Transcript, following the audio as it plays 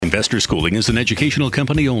Investor Schooling is an educational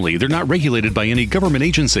company only. They're not regulated by any government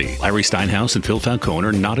agency. Larry Steinhaus and Phil Falcone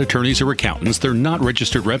are not attorneys or accountants. They're not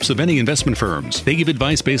registered reps of any investment firms. They give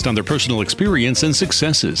advice based on their personal experience and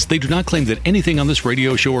successes. They do not claim that anything on this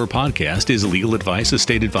radio show or podcast is legal advice,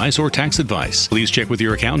 estate advice, or tax advice. Please check with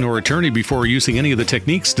your accountant or attorney before using any of the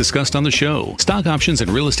techniques discussed on the show. Stock options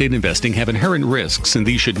and real estate investing have inherent risks, and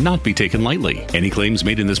these should not be taken lightly. Any claims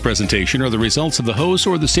made in this presentation are the results of the host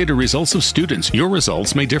or the stated results of students. Your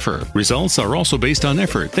results may differ. Results are also based on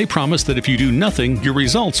effort. They promise that if you do nothing, your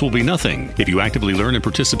results will be nothing. If you actively learn and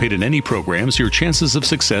participate in any programs, your chances of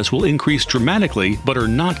success will increase dramatically, but are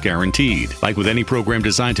not guaranteed. Like with any program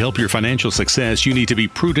designed to help your financial success, you need to be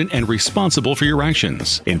prudent and responsible for your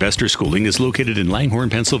actions. Investor Schooling is located in Langhorne,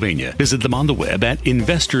 Pennsylvania. Visit them on the web at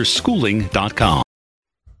investorschooling.com.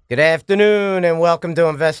 Good afternoon and welcome to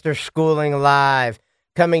Investor Schooling Live,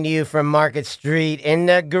 coming to you from Market Street in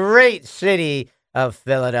the great city of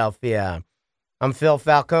Philadelphia. I'm Phil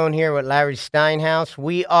Falcone here with Larry Steinhaus.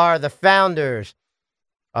 We are the founders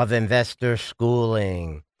of Investor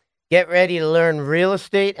Schooling. Get ready to learn real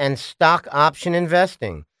estate and stock option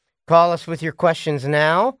investing. Call us with your questions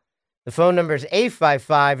now. The phone number is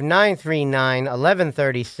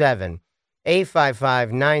 855-939-1137.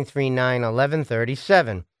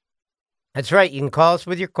 855-939-1137. That's right. You can call us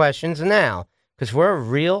with your questions now because we're a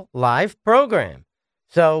real live program.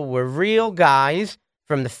 So we're real guys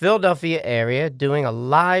from the Philadelphia area doing a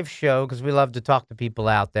live show because we love to talk to people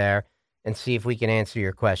out there and see if we can answer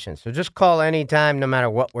your questions. So just call anytime, no matter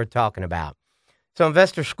what we're talking about. So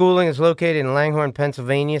Investor Schooling is located in Langhorne,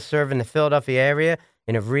 Pennsylvania, serving the Philadelphia area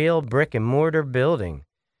in a real brick and mortar building.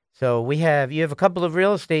 So you have a couple of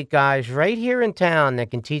real estate guys right here in town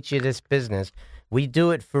that can teach you this business. We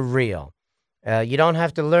do it for real. You don't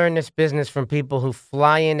have to learn this business from people who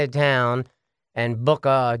fly into town and book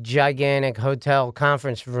a gigantic hotel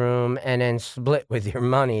conference room and then split with your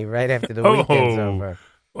money right after the weekend's over.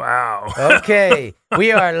 Wow. Okay.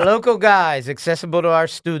 We are local guys, accessible to our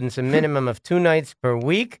students a minimum of 2 nights per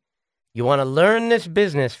week. You want to learn this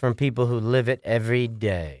business from people who live it every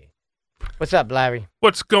day. What's up, Larry?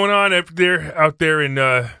 What's going on out there in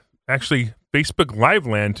actually Facebook Live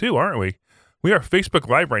land too, aren't we? We are Facebook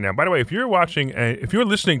Live right now. By the way, if you're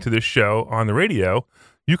listening to this show on the radio,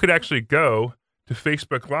 you could actually go to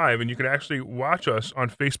Facebook Live and you can actually watch us on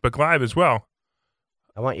Facebook Live as well.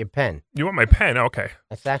 I want your pen. You want my pen? Okay.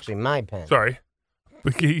 That's actually my pen. Sorry.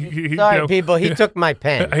 Sorry, people. He took my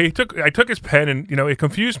pen. I took his pen, and it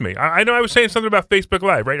confused me. I know I was saying something about Facebook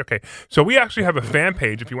Live, right? Okay. So we actually have a fan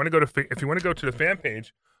page. If you want to go to the fan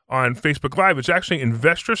page on Facebook Live, it's actually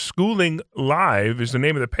Investor Schooling Live is the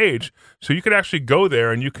name of the page. So you could actually go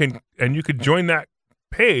there, and you could join that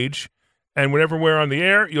page, and whenever we're on the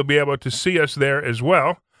air, you'll be able to see us there as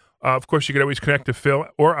well. Of course, you could always connect to Phil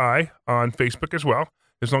or I on Facebook as well,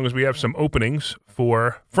 as long as we have some openings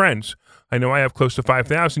for friends. I know I have close to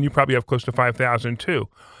 5,000. You probably have close to 5,000 too.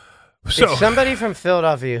 So if somebody from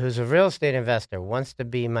Philadelphia who's a real estate investor wants to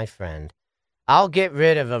be my friend, I'll get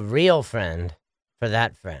rid of a real friend for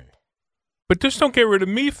that friend. But just don't get rid of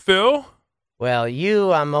me, Phil. Well,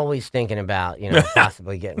 I'm always thinking about,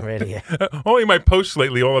 possibly getting rid of you. Only my posts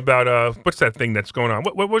lately all about, what's that thing that's going on?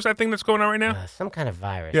 What was that thing that's going on right now? Some kind of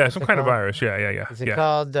virus. Yeah, some kind of virus. Yeah. Is it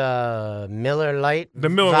called Miller Lite? The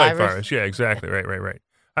Miller Lite virus. Yeah, exactly. Right.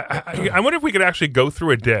 I wonder if we could actually go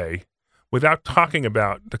through a day without talking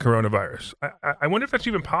about the coronavirus. I wonder if that's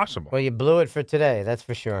even possible. Well, you blew it for today, that's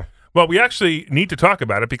for sure. Well, we actually need to talk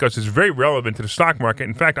about it because it's very relevant to the stock market.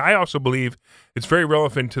 In fact, I also believe it's very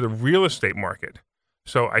relevant to the real estate market.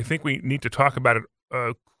 So I think we need to talk about it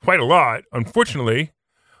quite a lot, unfortunately,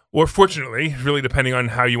 or fortunately, really depending on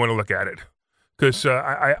how you want to look at it. Because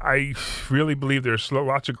I really believe there's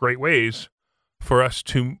lots of great ways for us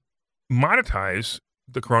to monetize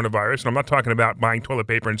the coronavirus. And I'm not talking about buying toilet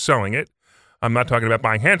paper and selling it. I'm not talking about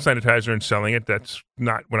buying hand sanitizer and selling it. That's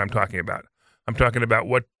not what I'm talking about. I'm talking about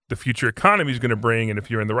what the future economy is going to bring, and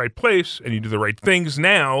if you're in the right place and you do the right things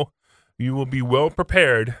now, you will be well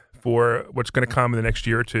prepared for what's going to come in the next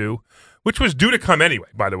year or two, which was due to come anyway,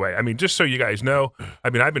 by the way. I mean, just so you guys know,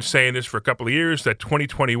 I've been saying this for a couple of years, that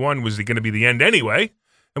 2021 was going to be the end anyway,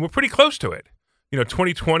 and we're pretty close to it.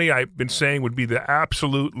 2020, I've been saying, would be the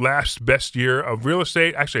absolute last best year of real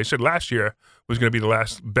estate. Actually, I said last year was going to be the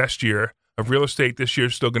last best year of real estate. This year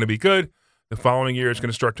is still going to be good. The following year is going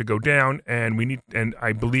to start to go down, and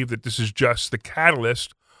I believe that this is just the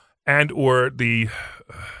catalyst and or the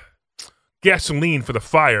gasoline for the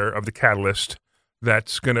fire of the catalyst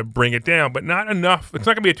that's going to bring it down, but not enough. It's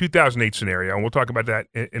not going to be a 2008 scenario, and we'll talk about that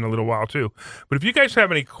in a little while too. But if you guys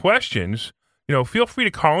have any questions, feel free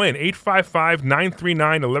to call in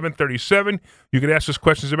 855-939-1137. You can ask us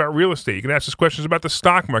questions about real estate. You can ask us questions about the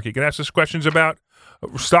stock market. You can ask us questions about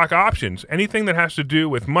stock options. Anything that has to do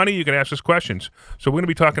with money, you can ask us questions. So we're going to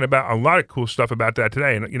be talking about a lot of cool stuff about that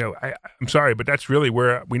today. And, I'm sorry, but that's really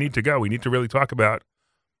where we need to go. We need to really talk about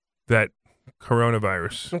that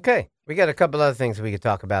coronavirus. Okay. We got a couple other things we could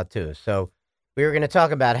talk about, too. So we were going to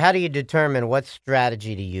talk about how do you determine what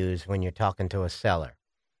strategy to use when you're talking to a seller.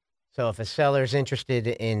 So if a seller's interested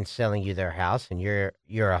in selling you their house and you're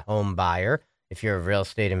a home buyer, if you're a real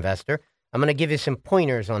estate investor, I'm going to give you some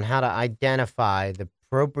pointers on how to identify the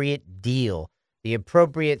appropriate deal, the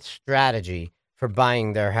appropriate strategy for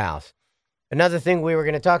buying their house. Another thing we were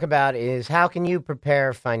going to talk about is how can you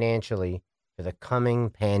prepare financially for the coming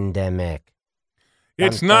pandemic?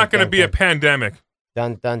 It's not going to be a pandemic.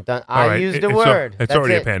 Dun, dun, dun. I used the word. It's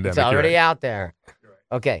already a pandemic. It's already out there.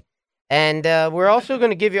 Okay. And we're also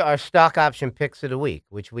going to give you our stock option picks of the week,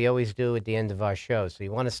 which we always do at the end of our show. So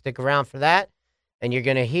you want to stick around for that, and you're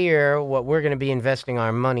going to hear what we're going to be investing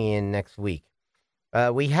our money in next week.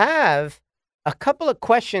 We have a couple of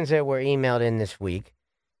questions that were emailed in this week.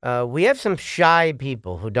 We have some shy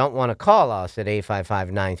people who don't want to call us at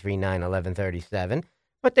 855-939-1137,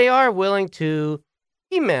 but they are willing to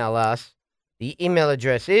email us. The email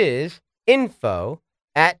address is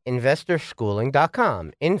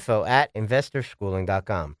info@investorschooling.com.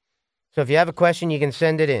 Info@investorschooling.com. So if you have a question, you can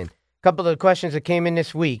send it in. A couple of the questions that came in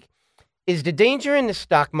this week. Is the danger in the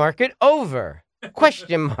stock market over?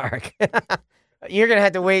 Question mark. You're going to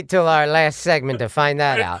have to wait till our last segment to find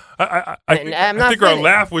that out. I think our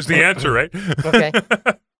laugh was the answer, right? Okay.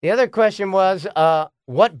 The other question was,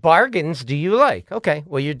 what bargains do you like? Okay.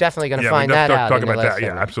 Well, you're definitely going to find that out. Talk about that.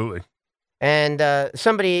 Segment. Yeah, absolutely. And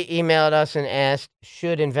somebody emailed us and asked,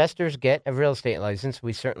 should investors get a real estate license?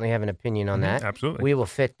 We certainly have an opinion on that. Absolutely. We will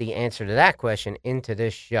fit the answer to that question into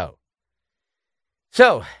this show.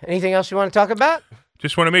 So, anything else you want to talk about?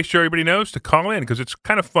 Just want to make sure everybody knows to call in because it's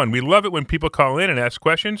kind of fun. We love it when people call in and ask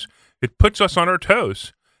questions. It puts us on our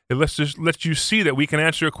toes. It lets you see that we can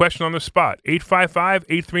answer a question on the spot.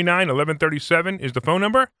 855-839-1137 is the phone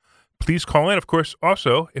number. Please call in. Of course,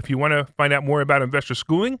 also, if you want to find out more about investor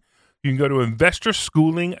schooling, you can go to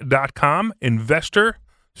investorschooling.com,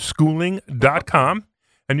 investorschooling.com,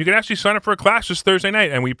 and you can actually sign up for a class this Thursday night.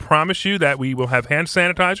 And we promise you that we will have hand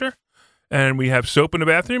sanitizer, and we have soap in the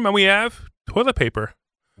bathroom, and we have toilet paper.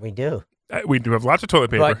 We do. We do have lots of toilet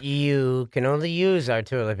paper. But you can only use our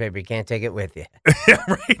toilet paper. You can't take it with you. Yeah,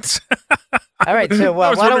 right. All right, so I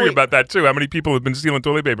was wondering about that, too. How many people have been stealing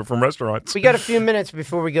toilet paper from restaurants? We got a few minutes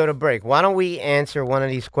before we go to break. Why don't we answer one of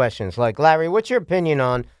these questions? Like, Larry, what's your opinion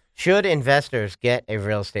on should investors get a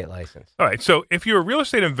real estate license? All right, so if you're a real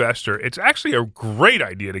estate investor, it's actually a great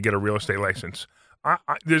idea to get a real estate license.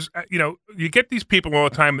 You get these people all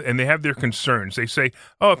the time, and they have their concerns. They say,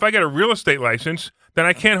 "Oh, if I get a real estate license, then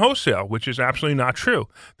I can't wholesale," which is absolutely not true.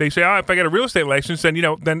 They say, "Oh, if I get a real estate license,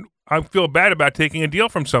 then I feel bad about taking a deal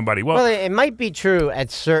from somebody." Well, it might be true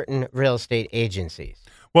at certain real estate agencies.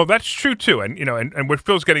 Well, that's true too, and what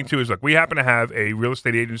Phil's getting to is, look, we happen to have a real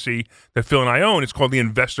estate agency that Phil and I own. It's called The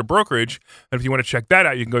Investor Brokerage, and if you want to check that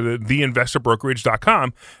out, you can go to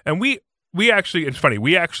theinvestorbrokerage.com, and we actually, it's funny,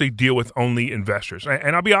 we actually deal with only investors.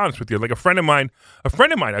 And I'll be honest with you, like a good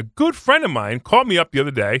friend of mine, called me up the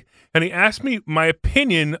other day, and he asked me my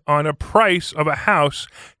opinion on a price of a house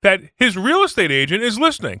that his real estate agent is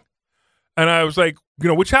listing. And I was like,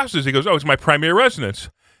 which house is it? He goes, "Oh, it's my primary residence."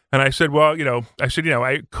 And I said, "Well,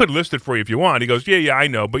 I could list it for you if you want." He goes, Yeah, I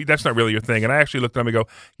know, but that's not really your thing. And I actually looked at him and go,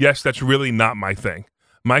 "Yes, that's really not my thing.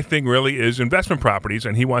 My thing really is investment properties,"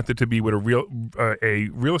 and he wanted to be with a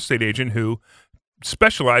real estate agent who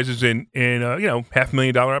specializes in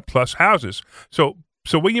 $500,000 plus houses. So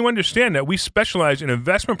when you understand that we specialize in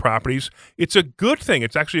investment properties, it's a good thing.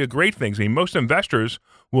 It's actually a great thing. I mean, most investors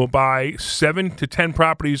will buy 7 to 10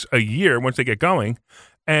 properties a year once they get going,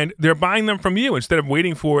 and they're buying them from you instead of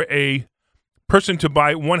waiting for a person to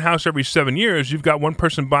buy one house every 7 years. You've got one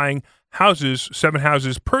person buying 7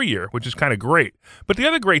 houses per year, which is kind of great. But the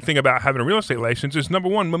other great thing about having a real estate license is, number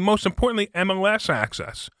one, but most importantly, MLS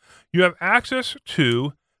access. You have access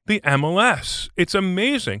to the MLS. It's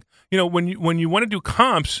amazing. When you want to do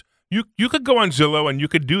comps, you could go on Zillow and you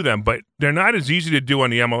could do them, but they're not as easy to do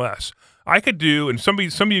on the MLS. I could do, and some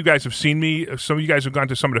of you guys have seen me. Some of you guys have gone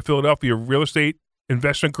to some of the Philadelphia real estate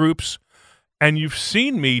investment groups. And you've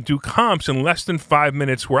seen me do comps in less than 5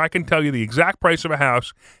 minutes where I can tell you the exact price of a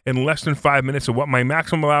house in less than 5 minutes of what my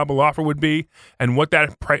maximum allowable offer would be and what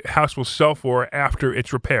that house will sell for after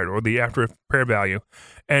it's repaired or the after repair value.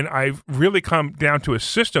 And I've really come down to a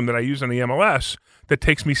system that I use on the MLS that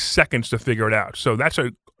takes me seconds to figure it out. So that's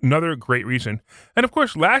another great reason. And of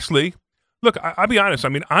course, lastly, look, I'll be honest. I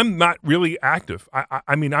mean, I'm not really active.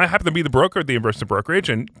 I mean, I happen to be the broker at the investor brokerage,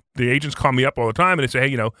 and the agents call me up all the time and they say,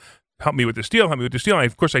 hey, help me with this deal, And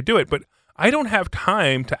of course I do it, but I don't have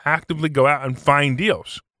time to actively go out and find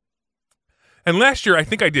deals. And last year, I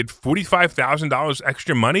think I did $45,000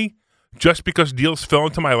 extra money just because deals fell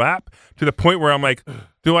into my lap to the point where I'm like,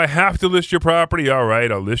 do I have to list your property? All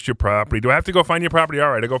right, I'll list your property. Do I have to go find your property? All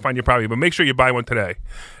right, I'll go find your property, but make sure you buy one today.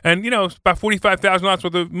 And, about $45,000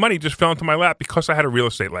 worth of money just fell into my lap because I had a real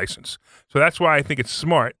estate license. So that's why I think it's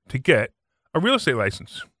smart to get a real estate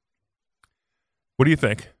license. What do you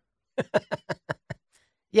think?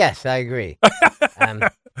 Yes, I agree.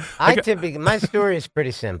 My story is pretty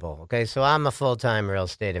simple. Okay, so I'm a full-time real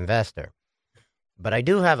estate investor, but I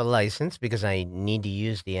do have a license because I need to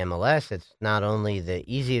use the MLS. It's not only the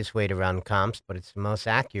easiest way to run comps, but it's the most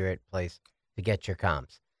accurate place to get your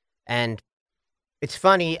comps. And it's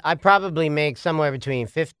funny, I probably make somewhere between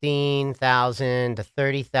 $15,000 to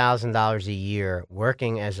 $30,000 a year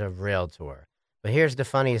working as a realtor. But here's the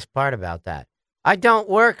funniest part about that. I don't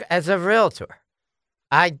work as a realtor.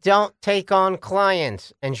 I don't take on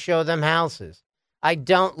clients and show them houses. I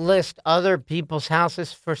don't list other people's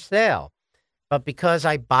houses for sale. But because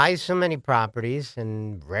I buy so many properties,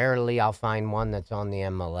 and rarely I'll find one that's on the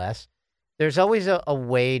MLS, there's always a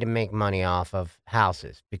way to make money off of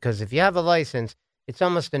houses. Because if you have a license, it's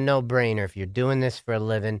almost a no-brainer. If you're doing this for a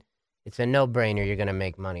living, it's a no-brainer. You're going to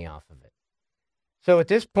make money off of it. So at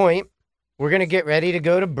this point, we're going to get ready to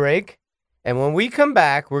go to break. And when we come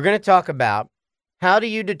back, we're going to talk about how do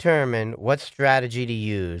you determine what strategy to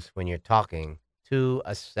use when you're talking to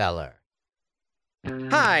a seller.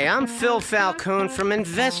 Hi, I'm Phil Falcone from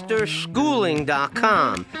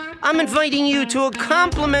InvestorSchooling.com. I'm inviting you to a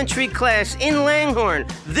complimentary class in Langhorne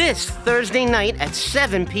this Thursday night at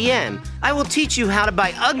 7 p.m. I will teach you how to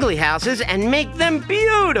buy ugly houses and make them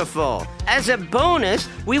beautiful. As a bonus,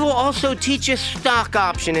 we will also teach you stock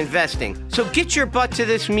option investing. So get your butt to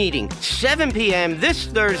this meeting, 7 p.m. this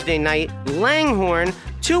Thursday night, Langhorne,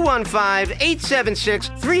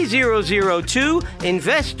 215-876-3002,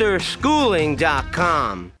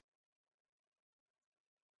 InvestorSchooling.com.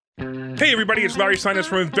 Hey everybody, it's Larry Sinus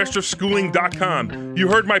from InvestorSchooling.com. You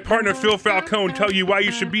heard my partner Phil Falcone tell you why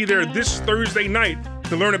you should be there this Thursday night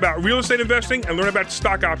to learn about real estate investing and learn about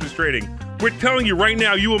stock options trading. We're telling you right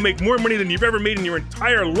now you will make more money than you've ever made in your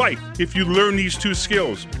entire life if you learn these two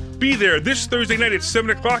skills. Be there this Thursday night at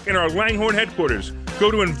 7 o'clock in our Langhorne headquarters.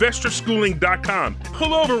 Go to InvestorSchooling.com.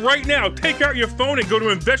 Pull over right now. Take out your phone and go to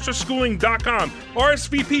InvestorSchooling.com.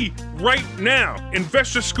 RSVP right now.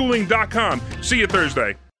 InvestorSchooling.com. See you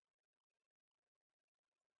Thursday.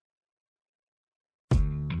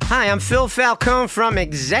 Hi, I'm Phil Falcone from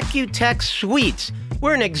Executech Suites.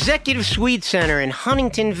 We're an executive suite center in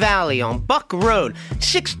Huntington Valley on Buck Road,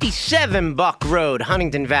 67 Buck Road,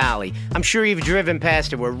 Huntington Valley. I'm sure you've driven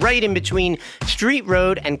past it. We're right in between Street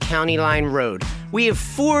Road and County Line Road. We have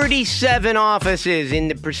 47 offices in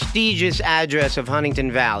the prestigious address of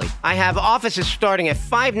Huntington Valley. I have offices starting at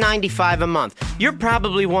 $595 a month. You're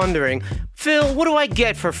probably wondering, Phil, what do I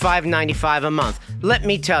get for $595 a month? Let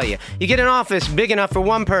me tell you. You get an office big enough for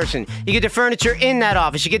one person. You get the furniture in that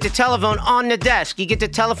office. You get the telephone on the desk. You get the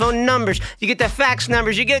telephone numbers. You get the fax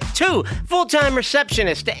numbers. You get 2 full-time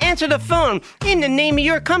receptionists to answer the phone in the name of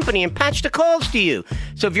your company and patch the calls to you.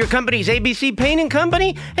 So if your company's ABC Painting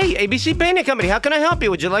Company, hey, ABC Painting Company, how can I help you?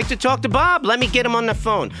 Would you like to talk to Bob? Let me get him on the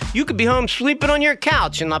phone. You could be home sleeping on your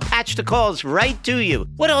couch and I'll patch the calls right to you.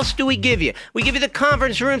 What else do we give you? We give you the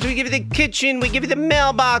conference rooms. We give you the kitchen. We give you the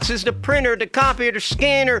mailboxes, the printer, the copier, the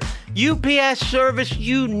scanner, UPS service,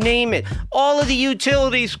 you name it. All of the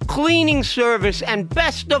utilities, cleaning service, and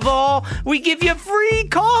best of all, we give you free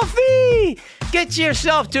coffee. Get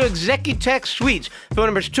yourself to Executech Suites. Phone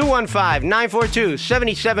number is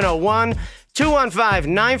 215-942-7701.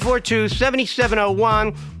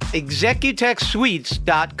 215-942-7701.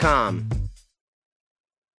 ExecutechSuites.com.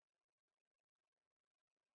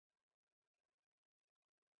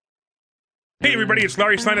 Hey everybody, it's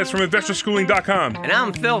Larry Steinmetz from InvestorSchooling.com. And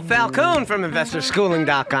I'm Phil Falcone from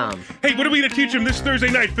InvestorSchooling.com. Hey, what are we going to teach them this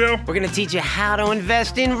Thursday night, Phil? We're going to teach you how to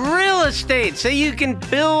invest in real estate so you can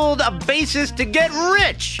build a basis to get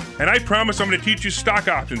rich. And I promise I'm going to teach you stock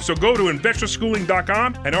options. So go to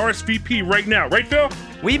InvestorSchooling.com and RSVP right now. Right, Phil?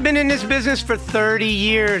 We've been in this business for 30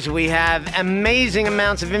 years. We have amazing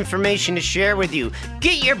amounts of information to share with you.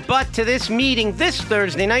 Get your butt to this meeting this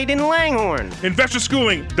Thursday night in Langhorne.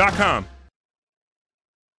 InvestorSchooling.com.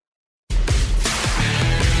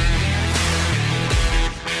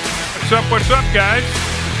 What's up, guys?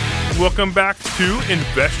 Welcome back to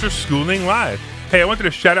Investor Schooling Live. Hey, I wanted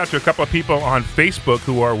to shout out to a couple of people on Facebook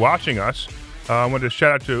who are watching us. I wanted to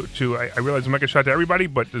shout out to I realize I'm not going to shout out to everybody,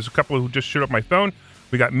 but there's a couple who just showed up my phone.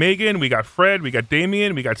 We got Megan, we got Fred, we got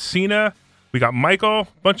Damien, we got Cena, we got Michael, a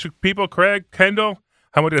bunch of people, Craig, Kendall.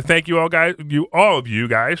 I wanted to thank you all of you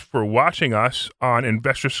guys, for watching us on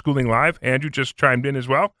Investor Schooling Live. Andrew just chimed in as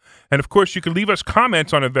well. And of course, you can leave us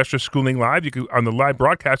comments on Investor Schooling Live. You can on the live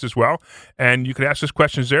broadcast as well. And you can ask us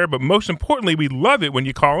questions there. But most importantly, we love it when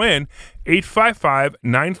you call in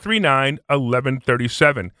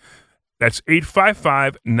 855-939-1137. That's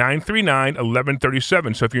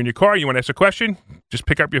 855-939-1137. So if you're in your car, you want to ask a question, just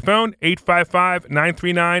pick up your phone,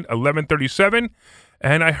 855-939-1137.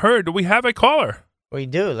 And I heard we have a caller. We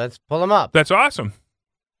do. Let's pull him up. That's awesome.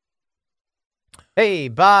 Hey,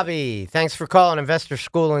 Bobby. Thanks for calling Investor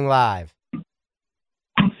Schooling Live.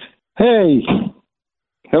 Hey.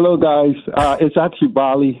 Hello, guys. It's actually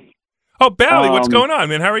Bali. Oh, Bali. What's going on,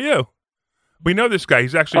 man? How are you? We know this guy.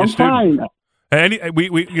 He's actually a student. Fine. And we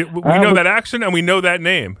know that accent and we know that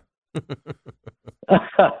name.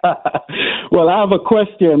 Well, I have a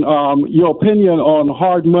question. Your opinion on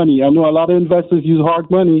hard money. I know a lot of investors use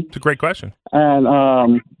hard money. It's a great question.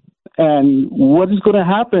 And what is going to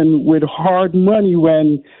happen with hard money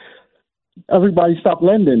when everybody stop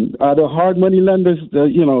lending? Are the hard money lenders,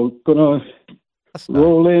 going to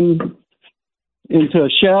roll into a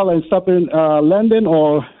shell and stop lending,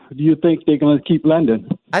 or do you think they're going to keep lending?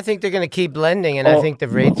 I think they're going to keep lending, and I think the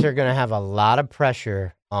rates are going to have a lot of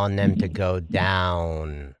pressure on them to go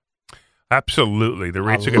down. Absolutely. The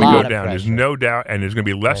rates are going to go down. There's no doubt, and there's going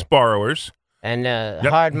to be less borrowers. And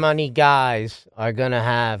hard money guys are going to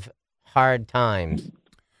have hard times.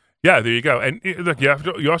 Yeah, there you go. And look,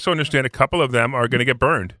 you also understand a couple of them are going to get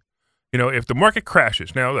burned. If the market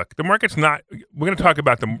crashes. Now, look, the market's not – we're going to talk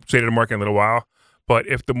about the state of the market in a little while. But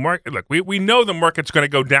if the market, look, we know the market's going to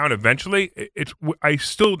go down eventually. I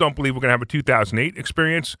still don't believe we're going to have a 2008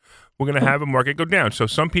 experience. We're going to have a market go down. So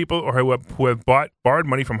some people who have borrowed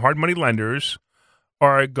money from hard money lenders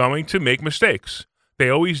are going to make mistakes. They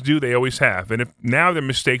always do. They always have. And now their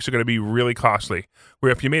mistakes are going to be really costly.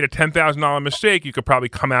 Where if you made a $10,000 mistake, you could probably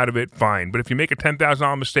come out of it fine. But if you make a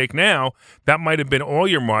 $10,000 mistake now, that might have been all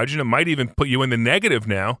your margin. It might even put you in the negative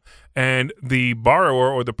now. And the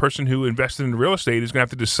borrower or the person who invested in real estate is going to have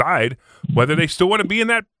to decide whether they still want to be in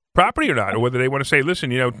that property or not, or whether they want to say, listen,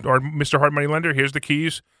 Mr. Hard Money Lender, here's the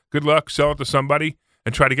keys. Good luck. Sell it to somebody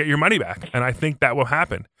and try to get your money back. And I think that will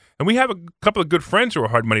happen. And we have a couple of good friends who are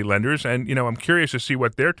hard money lenders, and I'm curious to see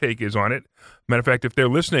what their take is on it. Matter of fact, if they're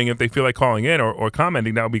listening, if they feel like calling in or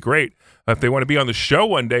commenting, that would be great. If they want to be on the show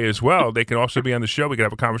one day as well, they can also be on the show. We can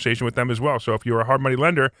have a conversation with them as well. So if you're a hard money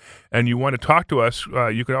lender and you want to talk to us,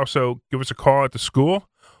 you can also give us a call at the school,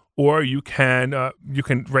 or you can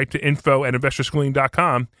write to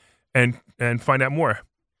info@investorschooling.com and find out more.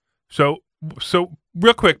 So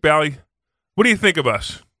real quick, Bally, what do you think of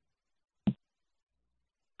us?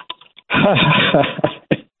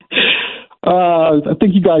 I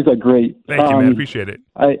think you guys are great. Thank you, man. Appreciate it.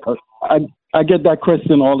 I get that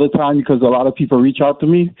question all the time because a lot of people reach out to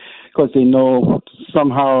me because they know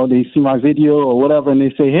somehow they see my video or whatever, and they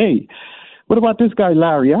say, "Hey, what about this guy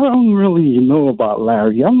Larry? I don't really know about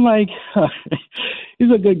Larry." I'm like,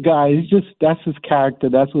 he's a good guy. That's his character.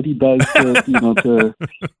 That's what he does but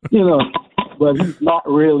he's not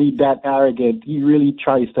really that arrogant. He really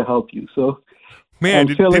tries to help you. So. Man,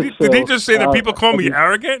 did he just say that people call me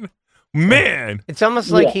arrogant? Man. It's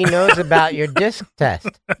almost like he knows about your disc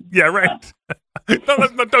test. Yeah, right.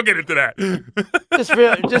 Don't get into that.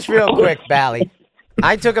 Just real quick, Bally.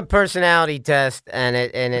 I took a personality test, and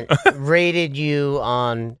it rated you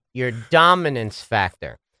on your dominance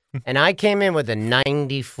factor. And I came in with a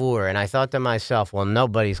 94, and I thought to myself, well,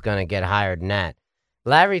 nobody's going to get higher than that.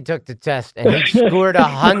 Larry took the test, and he scored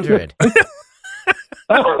 100.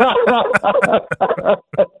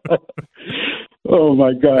 Oh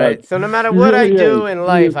my God! Right? So no matter what I do in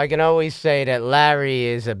life, I can always say that Larry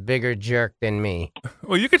is a bigger jerk than me.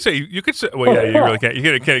 Well, you could say. Well, yeah, you really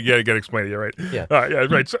can't. You gotta explain it. Yeah, right. Yeah. Yeah,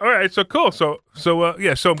 right. So, all right. So cool. So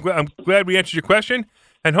yeah. So I'm glad we answered your question,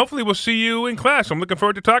 and hopefully we'll see you in class. I'm looking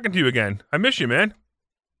forward to talking to you again. I miss you, man.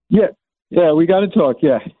 Yeah, we got to talk.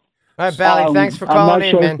 Yeah. All right, Bally, thanks for calling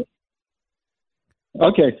in, man.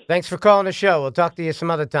 Okay. Thanks for calling the show. We'll talk to you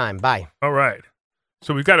some other time. Bye. All right.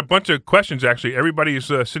 So we've got a bunch of questions, actually. Everybody is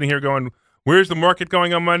sitting here going, where's the market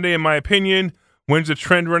going on Monday, in my opinion? When's the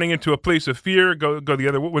trend running into a place of fear? Go the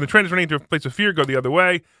other way. When the trend is running into a place of fear, go the other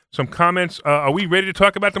way. Some comments. Are we ready to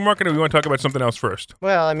talk about the market, or do we want to talk about something else first?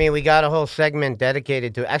 Well, I mean, we got a whole segment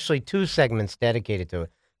dedicated to it. Actually, 2 segments dedicated to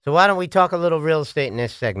it. So why don't we talk a little real estate in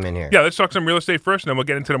this segment here? Yeah, let's talk some real estate first, and then we'll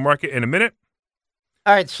get into the market in a minute.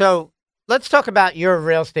 All right, so let's talk about you're a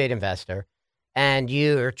real estate investor, and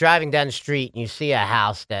you're driving down the street, and you see a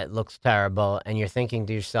house that looks terrible, and you're thinking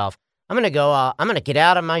to yourself, I'm going to get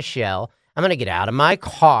out of my shell, I'm going to get out of my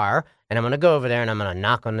car, and I'm going to go over there, and I'm going to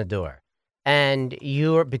knock on the door. And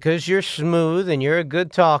because you're smooth and you're a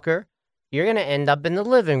good talker, you're going to end up in the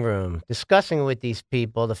living room discussing with these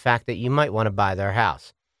people the fact that you might want to buy their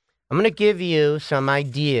house. I'm going to give you some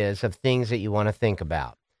ideas of things that you want to think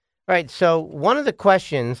about. All right, so one of the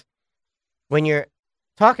questions when you're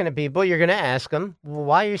talking to people, you're going to ask them, well,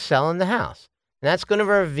 why are you selling the house? And that's going to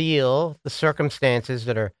reveal the circumstances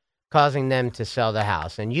that are causing them to sell the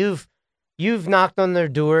house. And you've knocked on their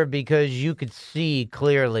door because you could see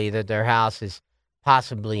clearly that their house is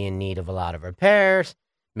possibly in need of a lot of repairs.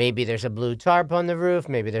 Maybe there's a blue tarp on the roof.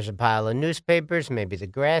 Maybe there's a pile of newspapers. Maybe the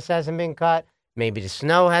grass hasn't been cut. Maybe the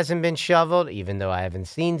snow hasn't been shoveled, even though I haven't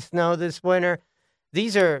seen snow this winter.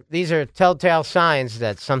 These are telltale signs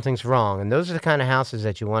that something's wrong, and those are the kind of houses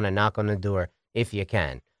that you want to knock on the door if you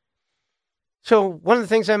can. So one of the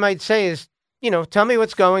things I might say is, tell me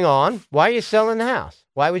what's going on. Why are you selling the house?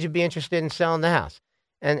 Why would you be interested in selling the house?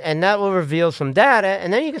 And that will reveal some data,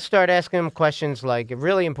 and then you can start asking them questions like, a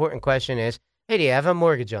really important question is, hey, do you have a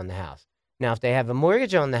mortgage on the house? Now, if they have a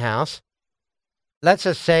mortgage on the house, let's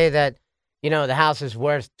just say that the house is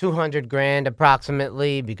worth $200,000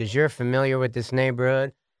 approximately because you're familiar with this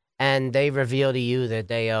neighborhood, and they reveal to you that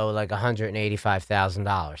they owe like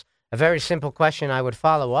 $185,000. A very simple question I would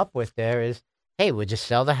follow up with there is, hey, would you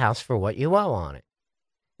sell the house for what you owe on it?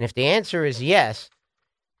 And if the answer is yes,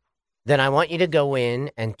 then I want you to go in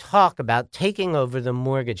and talk about taking over the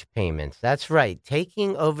mortgage payments. That's right,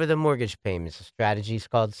 taking over the mortgage payments. The strategy is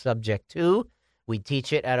called Subject 2. We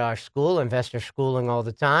teach it at our school, Investor Schooling, all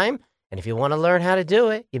the time. And if you want to learn how to do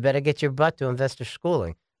it, you better get your butt to Investor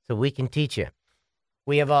Schooling so we can teach you.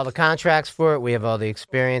 We have all the contracts for it. We have all the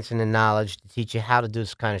experience and the knowledge to teach you how to do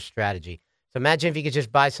this kind of strategy. So imagine if you could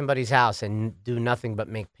just buy somebody's house and do nothing but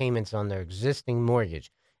make payments on their existing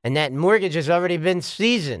mortgage. And that mortgage has already been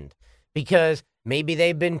seasoned because maybe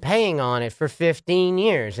they've been paying on it for 15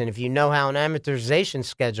 years. And if you know how an amortization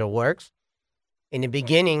schedule works, in the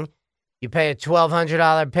beginning, you pay a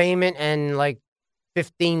 $1,200 payment and like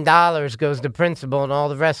 $15 goes to principal and all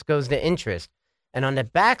the rest goes to interest. And on the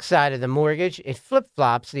back side of the mortgage, it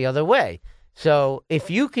flip-flops the other way. So if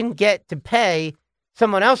you can get to pay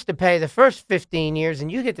someone else to pay the first 15 years and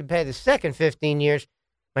you get to pay the second 15 years,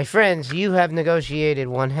 my friends, you have negotiated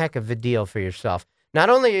one heck of a deal for yourself. Not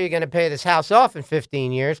only are you going to pay this house off in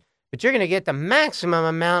 15 years, but you're going to get the maximum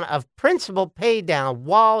amount of principal paid down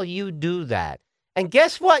while you do that. And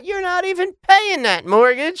guess what? You're not even paying that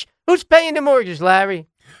mortgage. Who's paying the mortgage, Larry?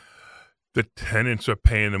 The tenants are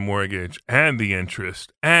paying the mortgage and the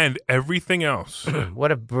interest and everything else.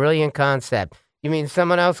 What a brilliant concept. You mean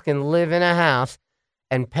someone else can live in a house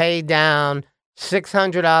and pay down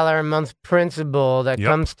 $600 a month principal that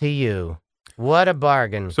comes to you? What a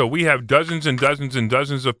bargain. So we have dozens and dozens and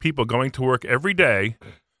dozens of people going to work every day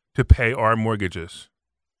to pay our mortgages.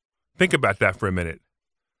 Think about that for a minute.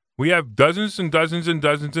 We have dozens and dozens and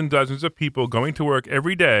dozens and dozens of people going to work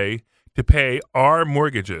every day to pay our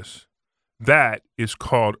mortgages. That is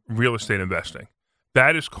called real estate investing.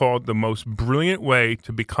 That is called the most brilliant way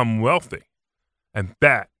to become wealthy. And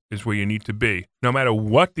that is where you need to be. No matter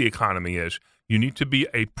what the economy is, you need to be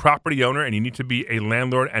a property owner and you need to be a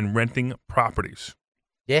landlord and renting properties.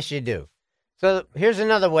 Yes, you do. So here's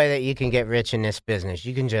another way that you can get rich in this business.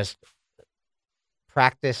 You can just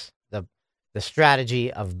practice the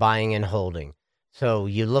strategy of buying and holding. So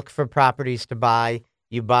you look for properties to buy,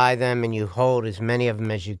 you buy them, and you hold as many of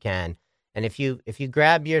them as you can. And if you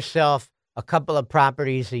grab yourself a couple of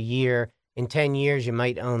properties a year, in 10 years, you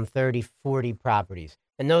might own 30, 40 properties.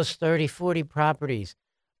 And those 30, 40 properties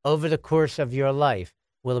over the course of your life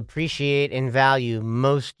will appreciate in value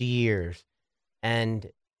most years. And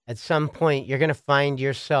at some point, you're going to find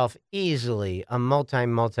yourself easily a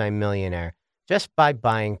multi-millionaire just by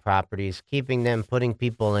buying properties, keeping them, putting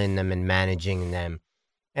people in them, and managing them.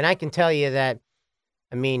 And I can tell you that,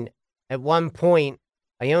 I mean, at one point,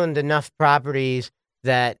 I owned enough properties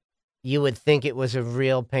that you would think it was a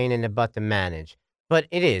real pain in the butt to manage. But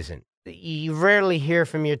it isn't. You rarely hear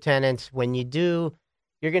from your tenants. When you do,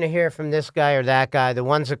 you're going to hear from this guy or that guy. The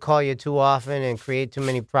ones that call you too often and create too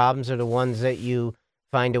many problems are the ones that you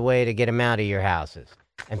find a way to get them out of your houses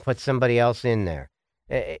and put somebody else in there.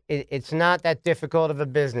 It's not that difficult of a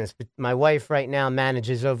business. But my wife right now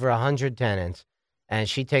manages over 100 tenants, and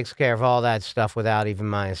she takes care of all that stuff without even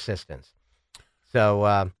my assistance.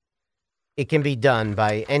 So it can be done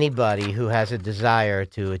by anybody who has a desire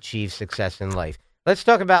to achieve success in life. Let's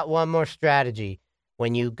talk about one more strategy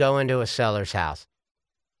when you go into a seller's house.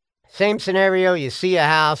 Same scenario, you see a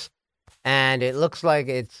house, and it looks like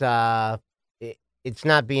it's not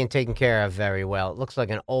being taken care of very well. It looks like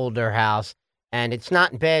an older house. And it's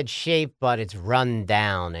not in bad shape, but it's run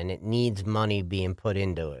down, and it needs money being put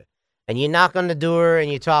into it. And you knock on the door, and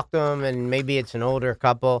you talk to them, and maybe it's an older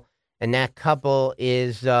couple, and that couple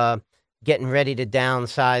is getting ready to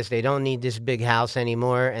downsize. They don't need this big house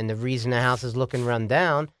anymore, and the reason the house is looking run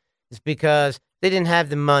down is because they didn't have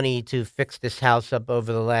the money to fix this house up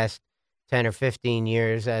over the last 10 or 15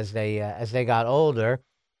 years as they got older.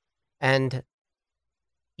 And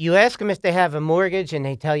you ask them if they have a mortgage, and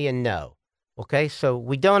they tell you no. Okay, so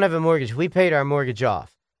we don't have a mortgage. We paid our mortgage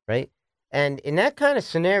off, right? And in that kind of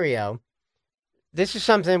scenario, this is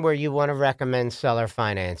something where you want to recommend seller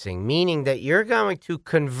financing, meaning that you're going to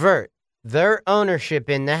convert their ownership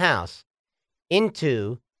in the house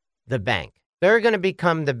into the bank. They're going to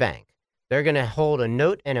become the bank. They're going to hold a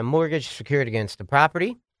note and a mortgage secured against the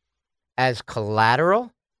property as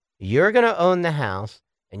collateral. You're going to own the house,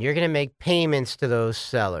 and you're going to make payments to those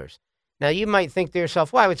sellers. Now, you might think to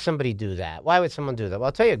yourself, why would somebody do that? Why would someone do that? Well,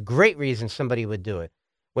 I'll tell you a great reason somebody would do it.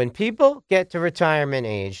 When people get to retirement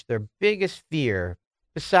age, their biggest fear,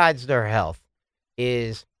 besides their health,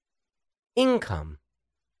 is income.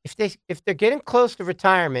 If they're getting close to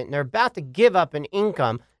retirement and they're about to give up an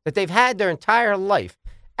income that they've had their entire life,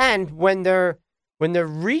 and when they're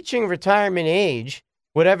reaching retirement age,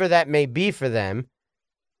 whatever that may be for them,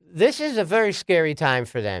 this is a very scary time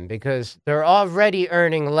for them because they're already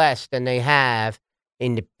earning less than they have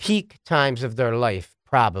in the peak times of their life,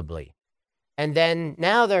 probably. And then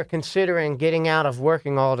now they're considering getting out of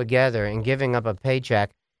working altogether and giving up a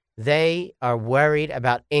paycheck. They are worried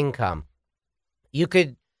about income. You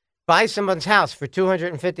could buy someone's house for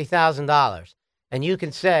 $250,000, and you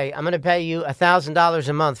can say, I'm going to pay you $1,000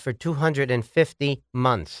 a month for 250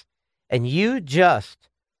 months. And you just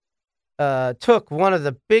took one of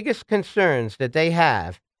the biggest concerns that they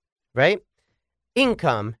have, right?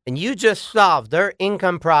 Income, and you just solved their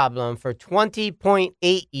income problem for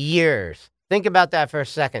 20.8 years. Think about that for a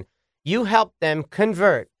second. You helped them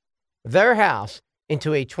convert their house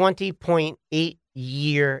into a 20.8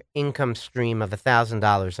 year income stream of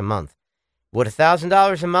 $1,000 a month. Would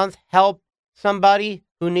 $1,000 a month help somebody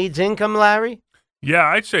who needs income, Larry? Yeah,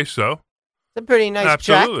 I'd say so. It's a pretty nice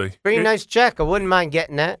Absolutely. check. Pretty nice check. I wouldn't mind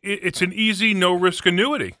getting that. It's an easy, no-risk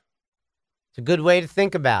annuity. It's a good way to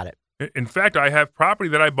think about it. In fact, I have property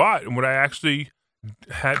that I bought and what I actually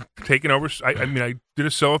had taken over. I did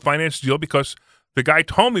a seller finance deal because the guy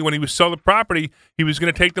told me when he was selling the property, he was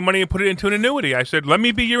going to take the money and put it into an annuity. I said, let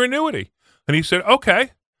me be your annuity. And he said,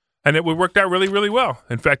 okay. And it worked out really, really well.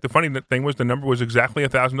 In fact, the funny thing was the number was exactly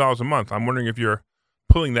 $1,000 a month. I'm wondering if you're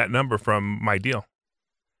pulling that number from my deal.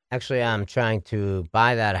 Actually, I'm trying to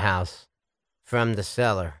buy that house from the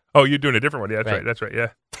seller. Oh, you're doing a different one. Yeah, that's right. That's right. Yeah.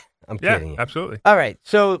 I'm kidding you. Absolutely. All right.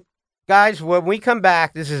 So, guys, when we come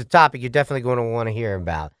back, this is a topic you're definitely going to want to hear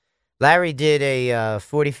about. Larry did a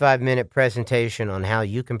 45-minute presentation on how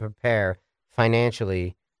you can prepare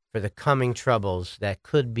financially for the coming troubles that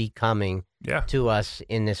could be coming to us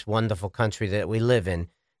in this wonderful country that we live in.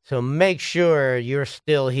 So make sure you're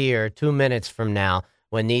still here 2 minutes from now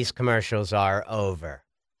when these commercials are over.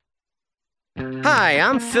 Hi,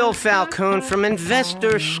 I'm Phil Falcone from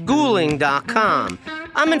InvestorSchooling.com.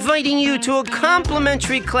 I'm inviting you to a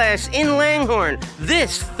complimentary class in Langhorne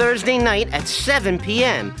this Thursday night at 7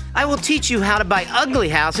 p.m. I will teach you how to buy ugly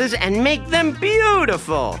houses and make them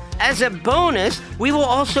beautiful. As a bonus, we will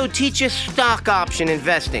also teach you stock option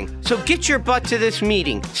investing. So get your butt to this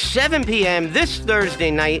meeting, 7 p.m. this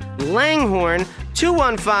Thursday night, Langhorne,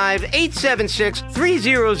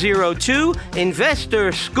 215-876-3002,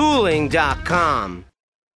 InvestorSchooling.com.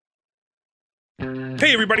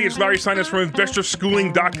 Hey everybody, it's Larry Sinus from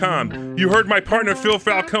InvestorSchooling.com. You heard my partner Phil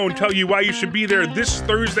Falcone tell you why you should be there this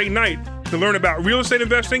Thursday night to learn about real estate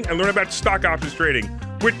investing and learn about stock options trading.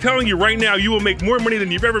 We're telling you right now, you will make more money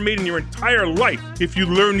than you've ever made in your entire life if you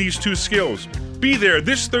learn these two skills. Be there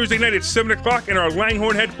this Thursday night at 7 o'clock in our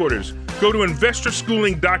Langhorne headquarters. Go to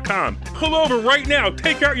InvestorSchooling.com. Pull over right now.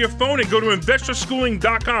 Take out your phone and go to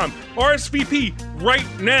InvestorSchooling.com. RSVP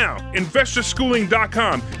right now.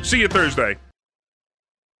 InvestorSchooling.com. See you Thursday.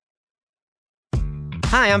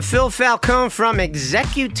 Hi, I'm Phil Falcone from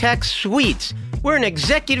Executech Suites. We're an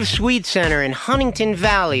executive suite center in Huntington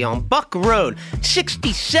Valley on Buck Road,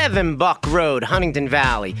 67 Buck Road, Huntington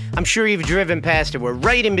Valley. I'm sure you've driven past it. We're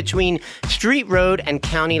right in between Street Road and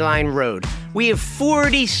County Line Road. We have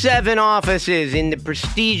 47 offices in the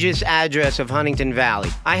prestigious address of Huntington Valley.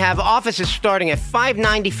 I have offices starting at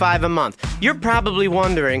 $595 a month. You're probably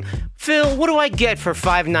wondering, Phil, what do I get for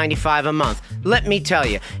 $595 a month? Let me tell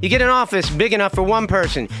you. You get an office big enough for one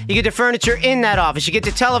person. You get the furniture in that office. You get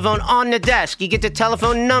the telephone on the desk. You get the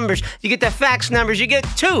telephone numbers. You get the fax numbers. You get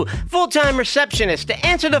 2 full-time receptionists to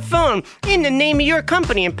answer the phone in the name of your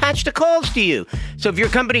company and patch the calls to you. So if your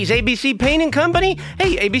company's ABC Painting Company,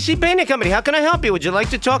 hey, ABC Painting Company, how can I help you? Would you like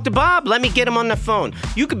to talk to Bob? Let me get him on the phone.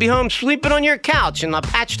 You could be home sleeping on your couch and I'll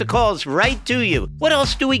patch the calls right to you. What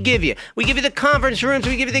else do we give you? We give you the conference rooms.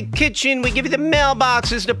 We give you the kitchen. We give you the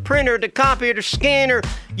mailboxes, the printer, the copier, the scanner,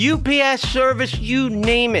 UPS service, you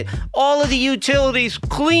name it. All of the utilities,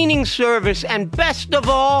 cleaning service, and best of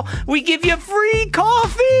all, we give you free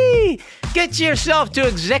coffee. Get yourself to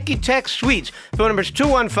Executech Suites. Phone number is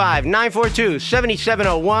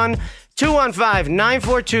 215-942-7701.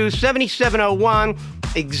 215-942-7701.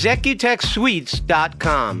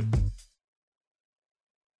 Executechsuites.com.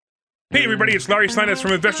 Hey everybody, it's Larry Sinus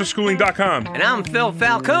from InvestorSchooling.com. And I'm Phil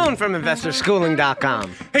Falcone from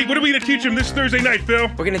InvestorSchooling.com. Hey, what are we going to teach them this Thursday night, Phil?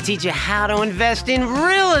 We're going to teach you how to invest in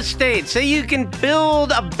real estate so you can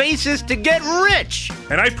build a basis to get rich.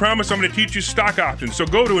 And I promise I'm going to teach you stock options. So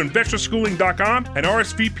go to InvestorSchooling.com and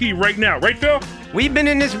RSVP right now. Right, Phil? We've been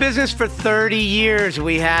in this business for 30 years.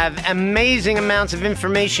 We have amazing amounts of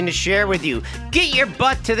information to share with you. Get your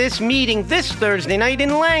butt to this meeting this Thursday night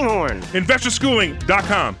in Langhorne.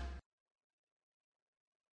 InvestorSchooling.com.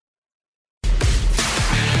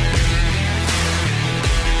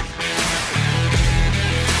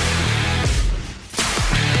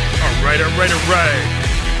 All right.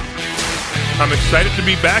 I'm excited to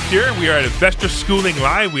be back here. We are at Investor Schooling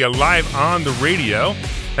Live. We are live on the radio.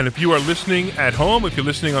 And if you are listening at home, if you're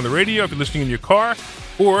listening on the radio, if you're listening in your car,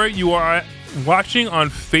 or you are watching on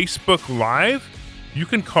Facebook Live, you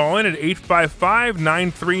can call in at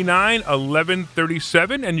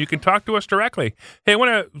 855-939-1137, and you can talk to us directly. Hey, I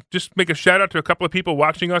want to just make a shout-out to a couple of people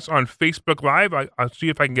watching us on Facebook Live. I'll see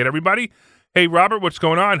if I can get everybody. Hey, Robert, what's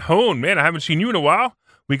going on? Hone, man, I haven't seen you in a while.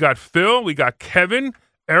 We got Phil, we got Kevin,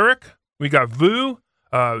 Eric, we got Vu,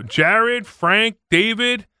 Jared, Frank,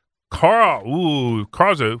 David, Carl. Ooh,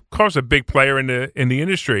 Carl's a big player in the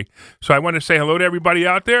industry. So I want to say hello to everybody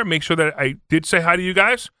out there. Make sure that I did say hi to you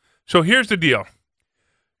guys. So here's the deal.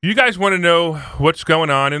 You guys want to know what's going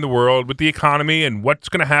on in the world with the economy and what's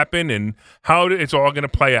going to happen and how it's all going to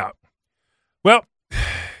play out. Well,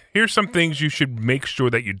 here's some things you should make sure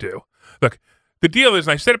that you do. Look, the deal is,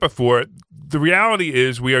 and I said it before, the reality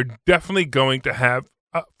is we are definitely going to have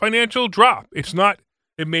a financial drop. It's not,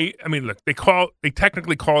 look, they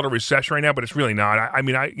technically call it a recession right now, but it's really not.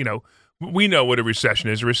 We know what a recession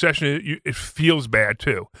is. A recession, it feels bad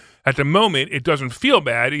too. At the moment, it doesn't feel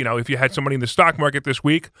bad. You know, if you had some money in the stock market this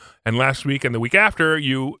week and last week and the week after,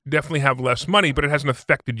 you definitely have less money, but it hasn't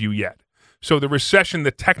affected you yet. So the recession,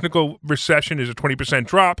 the technical recession, is a 20%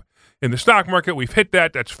 drop in the stock market. We've hit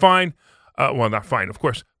that. That's fine. Well, not fine, of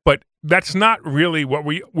course, but that's not really where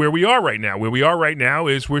we are right now. Where we are right now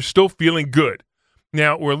is we're still feeling good.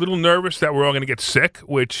 Now, we're a little nervous that we're all going to get sick,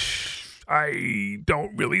 which I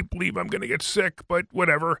don't really believe I'm going to get sick, but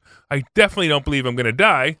whatever. I definitely don't believe I'm going to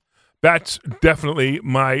die. That's definitely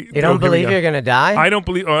my... You don't believe you're going to die? I don't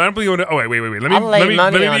believe... Oh, wait. Let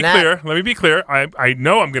me be clear. I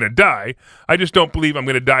know I'm going to die. I just don't believe I'm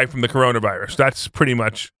going to die from the coronavirus. That's pretty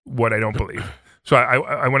much what I don't believe. So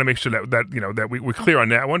I want to make sure that we're clear on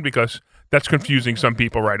that one, because that's confusing some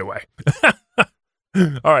people right away.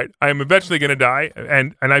 All right, I am eventually going to die,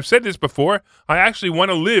 and I've said this before. I actually want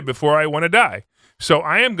to live before I want to die. So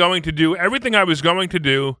I am going to do everything I was going to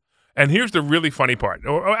do, and here's the really funny part.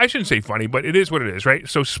 Or I shouldn't say funny, but it is what it is, right?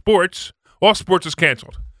 So all sports is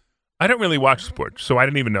canceled. I don't really watch sports, so I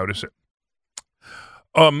didn't even notice it.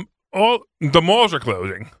 All the malls are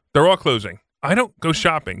closing. They're all closing. I don't go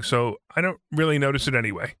shopping, so I don't really notice it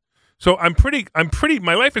anyway. So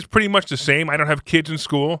my life is pretty much the same. I don't have kids in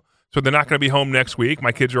school, so they're not going to be home next week.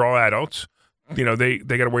 My kids are all adults. They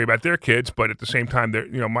got to worry about their kids, but at the same time,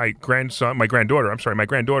 my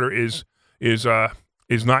granddaughter is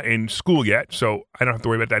not in school yet, so I don't have to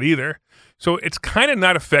worry about that either. So it's kind of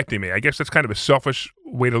not affecting me. I guess that's kind of a selfish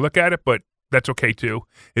way to look at it, but that's okay too.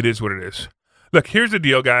 It is what it is. Look, here's the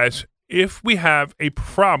deal, guys. If we have a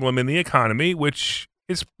problem in the economy, which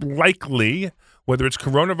is likely, whether it's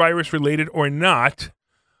coronavirus related or not,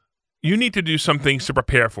 you need to do some things to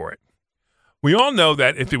prepare for it. We all know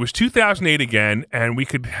that if it was 2008 again and we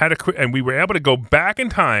were able to go back in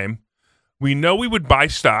time, we know we would buy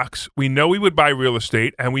stocks, we know we would buy real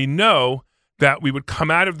estate, and we know that we would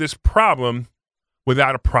come out of this problem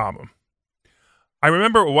without a problem. I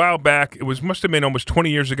remember a while back, must have been almost 20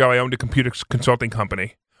 years ago, I owned a computer consulting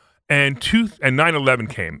company, and 9/11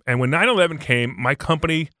 came. And when 9/11 came, my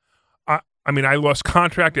company, I lost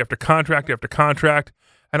contract after contract after contract,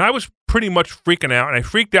 and I was pretty much freaking out, and I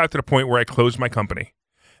freaked out to the point where I closed my company.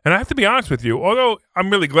 And I have to be honest with you, although I'm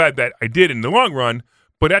really glad that I did in the long run,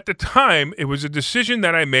 but at the time, it was a decision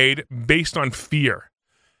that I made based on fear.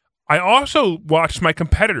 I also watched my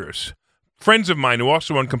competitors, friends of mine who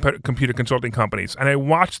also own computer consulting companies, and I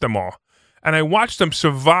watched them all. And I watched them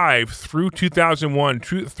survive through 2001,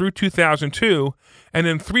 through 2002, and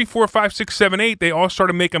then 3, 4, 5, 6, 7, 8, they all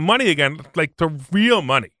started making money again, like the real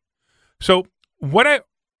money. So what I'm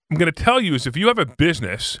going to tell you is if you have a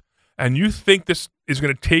business and you think this is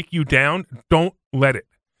going to take you down, don't let it.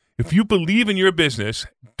 If you believe in your business,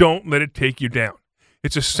 don't let it take you down.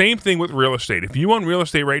 It's the same thing with real estate. If you own real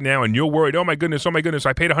estate right now and you're worried, oh my goodness,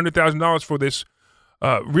 I paid $100,000 for this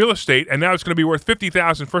real estate and now it's going to be worth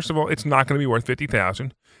 $50,000. First of all, it's not going to be worth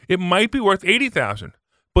 $50,000. It might be worth $80,000.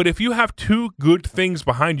 But if you have two good things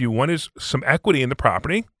behind you, one is some equity in the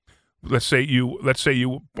property. Let's say you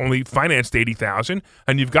only financed $80,000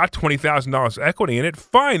 and you've got $20,000 equity in it.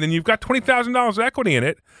 Fine, then you've got $20,000 equity in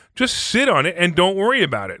it. Just sit on it and don't worry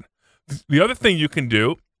about it. The other thing you can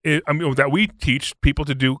do that we teach people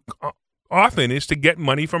to do often is to get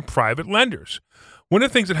money from private lenders. One of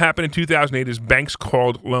the things that happened in 2008 is banks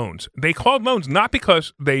called loans. They called loans not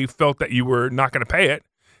because they felt that you were not going to pay it.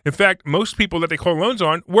 In fact, most people that they called loans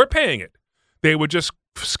on were paying it. They were just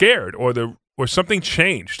scared or something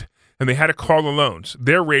changed and they had to call the loans.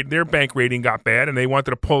 Their bank rating got bad and they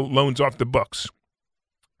wanted to pull loans off the books.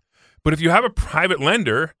 But if you have a private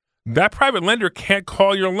lender, that private lender can't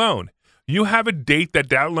call your loan. You have a date that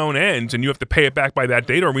loan ends and you have to pay it back by that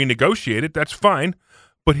date or renegotiate it. That's fine.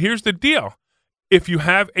 But here's the deal. If you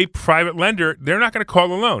have a private lender, they're not going to call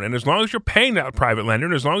the loan. And as long as you're paying that private lender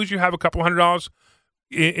and as long as you have a couple $100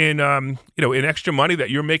 in extra money that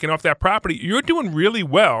you're making off that property, you're doing really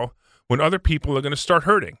well when other people are going to start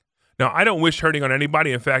hurting. Now, I don't wish hurting on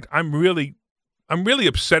anybody. In fact, I'm really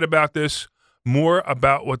upset about this, more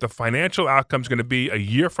about what the financial outcome is going to be a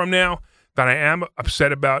year from now than I am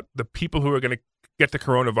upset about the people who are going to get the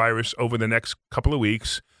coronavirus over the next couple of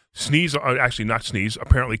weeks,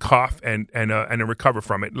 apparently cough and recover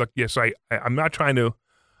from it. Look, yes, I'm not trying to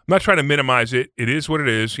minimize it. It is what it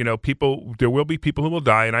is. There will be people who will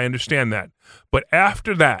die, and I understand that. But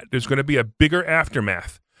after that, there's going to be a bigger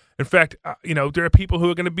aftermath. In fact, there are people who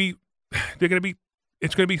are going to be,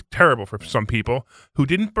 it's going to be terrible for some people who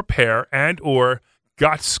didn't prepare and or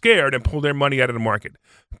got scared and pulled their money out of the market.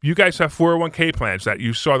 You guys have 401k plans that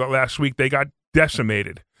you saw that last week, they got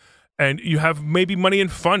decimated. And you have maybe money in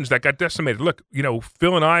funds that got decimated. Look,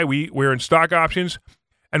 Phil and I, we're in stock options,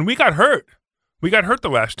 and we got hurt. We got hurt the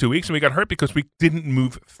last 2 weeks, and we got hurt because we didn't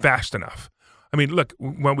move fast enough. I mean, look,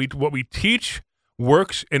 what we teach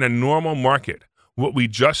works in a normal market. What we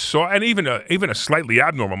just saw, and even a slightly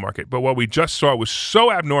abnormal market, but what we just saw was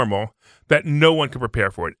so abnormal that no one could prepare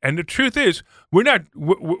for it. And the truth is,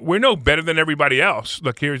 we're no better than everybody else.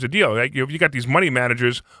 Look, here's the deal. Like, you got these money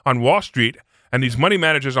managers on Wall Street, and these money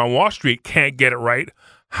managers on Wall Street can't get it right.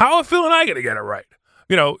 How are Phil and I going to get it right?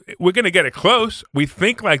 We're going to get it close. We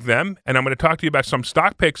think like them, and I'm going to talk to you about some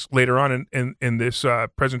stock picks later on in this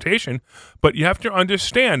presentation. But you have to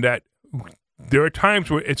understand that there are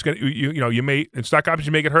times where it's going to, you may, in stock options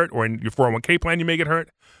you may get hurt, or in your 401k plan you may get hurt.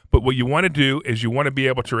 But what you want to do is you want to be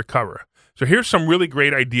able to recover. So here's some really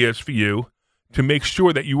great ideas for you to make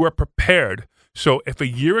sure that you are prepared. So if a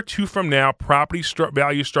year or two from now property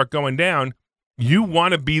values start going down, you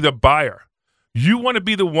want to be the buyer. You want to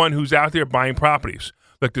be the one who's out there buying properties.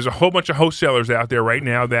 Look, there's a whole bunch of wholesalers out there right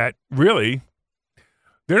now that really,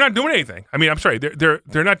 they're not doing anything. I mean, I'm sorry, they're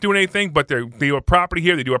not doing anything, but they do a property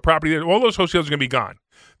here, they do a property there. All those wholesalers are going to be gone.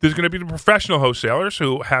 There's going to be the professional wholesalers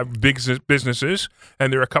who have big businesses,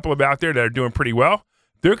 and there are a couple of out there that are doing pretty well.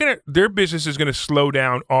 their business is going to slow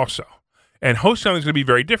down also. And wholesaling is going to be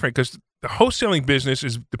very different because the wholesaling business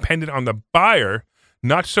is dependent on the buyer,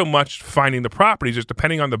 not so much finding the properties. It's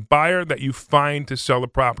depending on the buyer that you find to sell the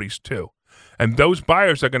properties to. And those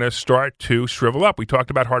buyers are going to start to shrivel up. We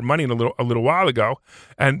talked about hard money a little while ago.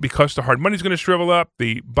 And because the hard money is going to shrivel up,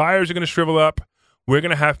 the buyers are going to shrivel up, we're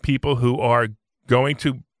going to have people who are going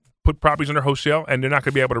to put properties under wholesale and they're not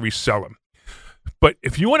going to be able to resell them. But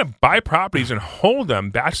if you want to buy properties and hold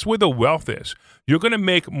them, that's where the wealth is. You're going to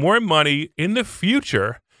make more money in the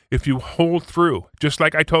future if you hold through. Just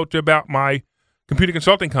like I told you about my computer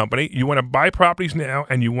consulting company, you want to buy properties now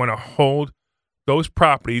and you want to hold those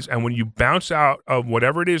properties. And when you bounce out of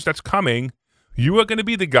whatever it is that's coming, you are going to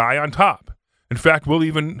be the guy on top. In fact, we'll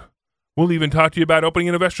even talk to you about opening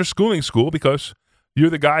an investor schooling school because you're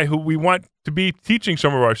the guy who we want to be teaching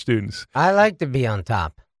some of our students. I like to be on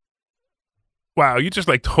top. Wow, you just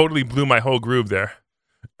like totally blew my whole groove there.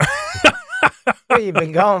 Well, you've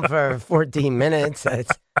been going for 14 minutes.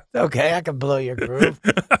 It's okay. I can blow your groove.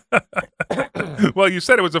 Well, you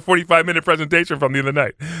said it was a 45-minute presentation from the other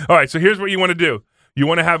night. All right, so here's what you want to do. You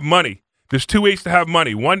want to have money. There's two ways to have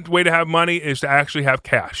money. One way to have money is to actually have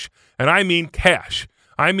cash. And I mean cash.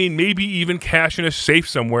 I mean maybe even cash in a safe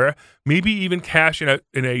somewhere, maybe even cash in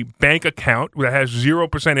a bank account that has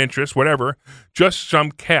 0% interest, whatever, just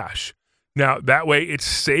some cash. Now, that way it's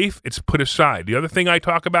safe, it's put aside. The other thing I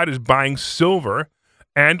talk about is buying silver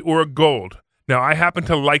and or gold. Now, I happen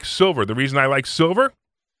to like silver. The reason I like silver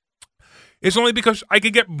is only because I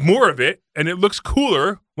could get more of it, and it looks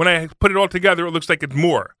cooler. When I put it all together, it looks like it's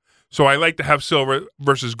more. So I like to have silver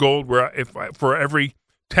versus gold, where for every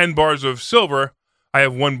 10 bars of silver, I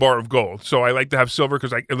have 1 bar of gold. So I like to have silver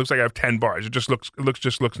because it looks like I have 10 bars. It just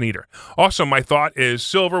looks neater. Also, my thought is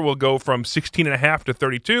silver will go from 16.5 to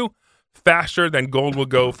 32 faster than gold will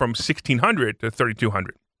go from 1,600 to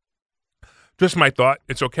 3,200. Just my thought.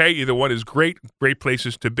 It's okay. Either one is great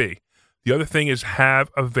places to be. The other thing is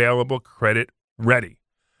have available credit ready.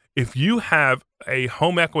 If you have a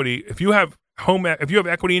home equity, if you have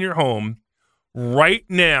equity in your home, right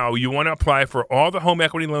now you want to apply for all the home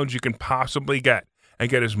equity loans you can possibly get and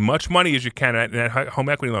get as much money as you can in that home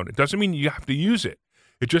equity loan. It doesn't mean you have to use it.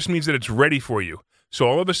 It just means that it's ready for you. So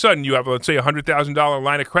all of a sudden you have, let's say, a $100,000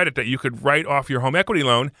 line of credit that you could write off your home equity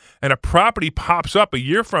loan, and a property pops up a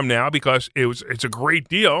year from now because it's a great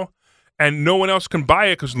deal and no one else can buy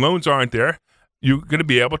it because loans aren't there. You're going to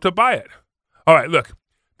be able to buy it. All right, look,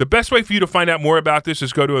 the best way for you to find out more about this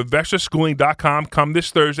is go to investorschooling.com. Come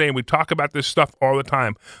this Thursday, and we talk about this stuff all the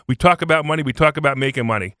time. We talk about money. We talk about making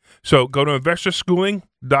money. So go to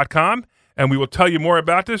investorschooling.com, and we will tell you more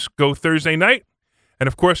about this. Go Thursday night. And,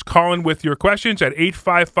 of course, call in with your questions at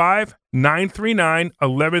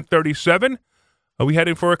 855-939-1137. Are we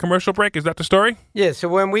heading for a commercial break? Is that the story? Yeah, so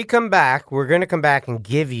when we come back, we're going to come back and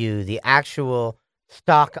give you the actual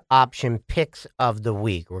stock option picks of the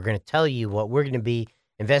week. We're going to tell you what we're going to be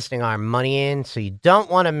investing our money in, so you don't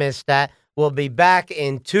want to miss that. We'll be back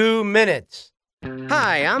in 2 minutes.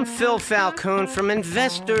 Hi, I'm Phil Falcone from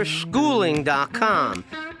InvestorSchooling.com.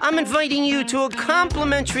 I'm inviting you to a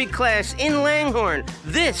complimentary class in Langhorne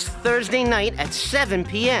this Thursday night at 7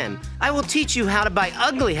 p.m. I will teach you how to buy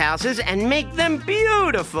ugly houses and make them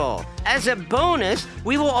beautiful. As a bonus,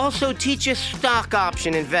 we will also teach you stock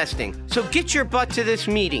option investing. So get your butt to this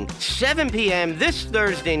meeting, 7 p.m. this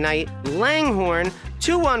Thursday night, Langhorne,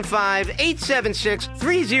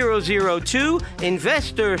 215-876-3002,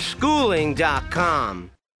 InvestorSchooling.com.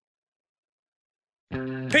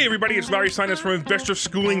 Hey everybody, it's Larry Sinus from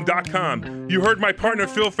InvestorSchooling.com. You heard my partner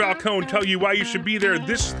Phil Falcone tell you why you should be there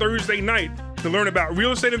this Thursday night to learn about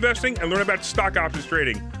real estate investing and learn about stock options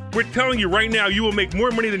trading. We're telling you right now you will make more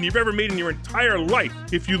money than you've ever made in your entire life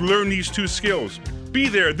if you learn these two skills. Be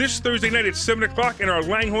there this Thursday night at 7 o'clock in our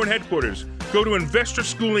Langhorne headquarters. Go to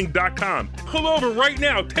InvestorSchooling.com. Pull over right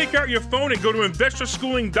now. Take out your phone and go to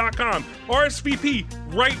InvestorSchooling.com.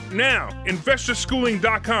 RSVP right now.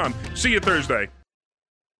 InvestorSchooling.com. See you Thursday.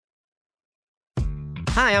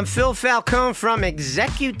 Hi, I'm Phil Falcone from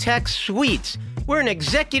Executech Suites. We're an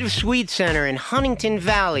executive suite center in Huntington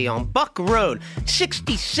Valley on Buck Road,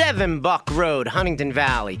 67 Buck Road, Huntington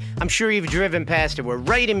Valley. I'm sure you've driven past it. We're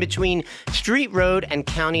right in between Street Road and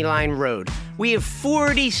County Line Road. We have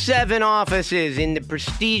 47 offices in the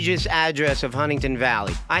prestigious address of Huntington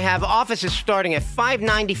Valley. I have offices starting at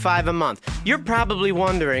 $595 a month. You're probably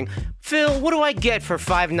wondering, Phil, what do I get for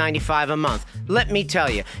 $5.95 a month? Let me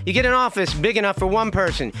tell you. You get an office big enough for one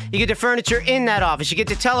person. You get the furniture in that office. You get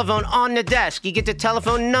the telephone on the desk. You get the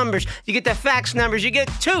telephone numbers. You get the fax numbers. You get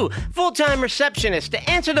 2 full-time receptionists to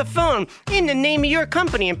answer the phone in the name of your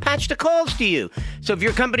company and patch the calls to you. So if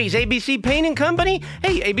your company's ABC Painting Company,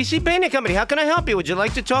 hey, ABC Painting Company, how can I help you? Would you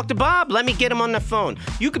like to talk to Bob? Let me get him on the phone.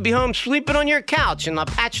 You could be home sleeping on your couch and I'll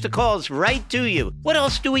patch the calls right to you. What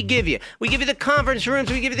else do we give you? We give you the conference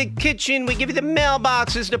rooms. We give you the kitchen. We give you the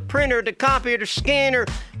mailboxes, the printer, the copier, the scanner,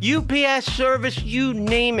 UPS service, you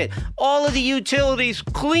name it. All of the utilities,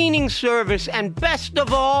 cleaning service, and best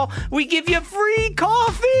of all, we give you free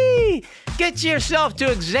coffee. Get yourself to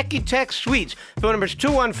Executech Suites. Phone number is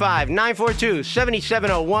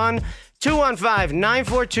 215-942-7701.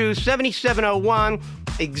 215-942-7701.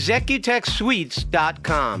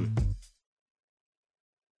 ExecutechSuites.com.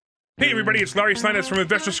 Hey, everybody, it's Larry Steinitz from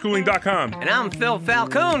InvestorSchooling.com. And I'm Phil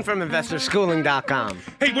Falcone from InvestorSchooling.com.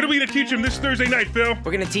 Hey, what are we going to teach them this Thursday night, Phil?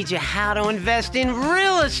 We're going to teach you how to invest in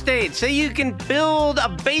real estate so you can build a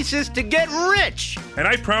basis to get rich. And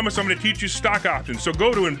I promise I'm going to teach you stock options. So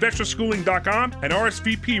go to InvestorSchooling.com and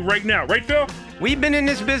RSVP right now. Right, Phil? We've been in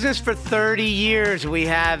this business for 30 years. We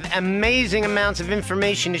have amazing amounts of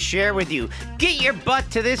information to share with you. Get your butt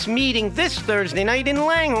to this meeting this Thursday night in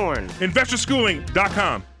Langhorne.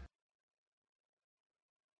 InvestorSchooling.com.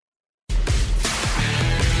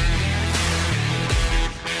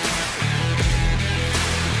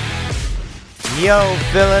 Yo,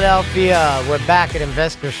 Philadelphia. We're back at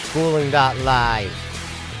InvestorSchooling.live.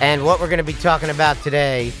 And what we're going to be talking about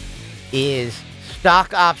today is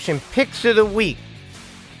stock option picks of the week.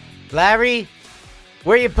 Larry,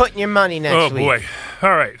 where are you putting your money next week? Oh, boy.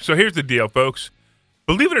 All right. So here's the deal, folks.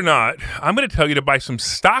 Believe it or not, I'm going to tell you to buy some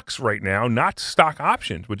stocks right now, not stock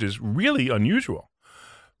options, which is really unusual.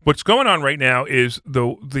 What's going on right now is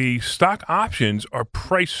the stock options are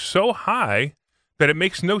priced so high that it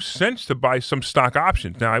makes no sense to buy some stock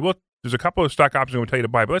options. Now, there's a couple of stock options I'm going to tell you to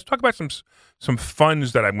buy, but let's talk about some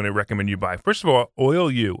funds that I'm going to recommend you buy. First of all,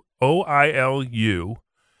 OILU, OILU,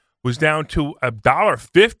 was down to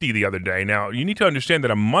 $1.50 the other day. Now, you need to understand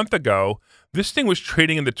that a month ago, this thing was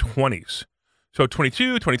trading in the 20s. So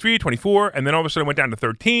 22, 23, 24, and then all of a sudden it went down to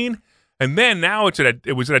 13. And then now it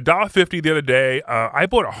was at $1.50 the other day. I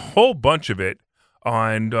bought a whole bunch of it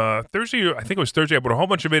on Thursday. I think it was Thursday. I bought a whole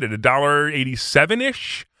bunch of it at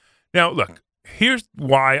 $1.87-ish. Now, look, here's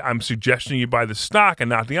why I'm suggesting you buy the stock and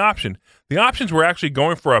not the option. The options were actually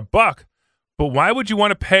going for $1, but why would you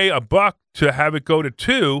want to pay $1 to have it go to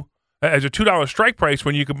 $2 as a $2 strike price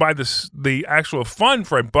when you can buy the actual fund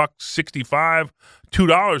for $1.65,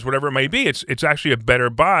 $2, whatever it may be? It's actually a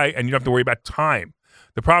better buy, and you don't have to worry about time.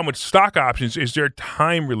 The problem with stock options is they're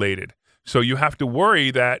time related, so you have to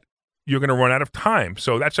worry that you're going to run out of time.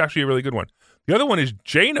 So that's actually a really good one. The other one is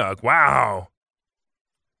JNUG. Wow.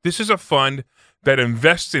 This is a fund that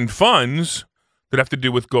invests in funds that have to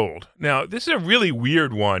do with gold. Now, this is a really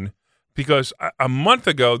weird one because a month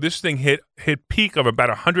ago, this thing hit peak of about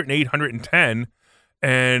 108, 110,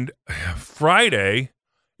 and Friday,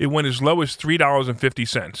 it went as low as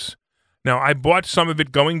 $3.50. Now, I bought some of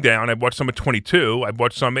it going down. I bought some at 22. I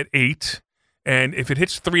bought some at 8. And if it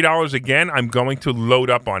hits $3 again, I'm going to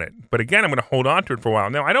load up on it. But again, I'm going to hold on to it for a while.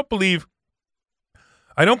 Now, I don't believe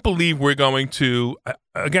we're going to.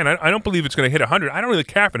 Again, I don't believe it's going to hit 100. I don't really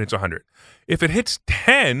care if it hits 100. If it hits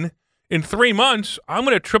 10 in 3 months, I'm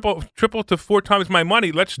going to triple to 4 times my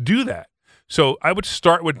money. Let's do that. So I would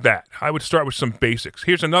start with that. I would start with some basics.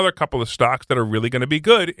 Here's another couple of stocks that are really going to be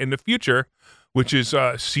good in the future, which is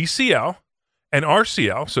CCL and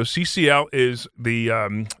RCL. So CCL is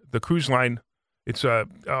the cruise line. It's I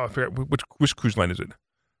forget which cruise line is it?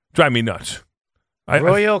 Drive me nuts.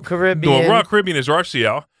 Royal Caribbean. No, Royal Caribbean is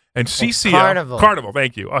RCL and CCL. Carnival.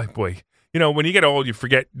 Thank you. Oh boy, when you get old, you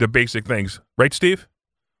forget the basic things, right, Steve?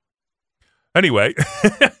 Anyway,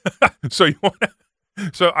 so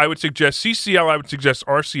I would suggest CCL. I would suggest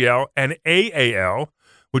RCL and AAL,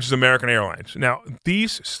 which is American Airlines. Now,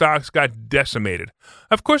 these stocks got decimated.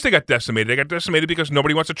 Of course they got decimated. They got decimated because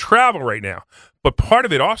nobody wants to travel right now. But part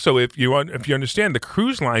of it also, if you understand, the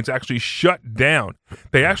cruise lines actually shut down.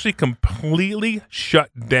 They actually completely shut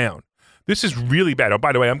down. This is really bad. Oh,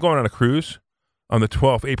 by the way, I'm going on a cruise on the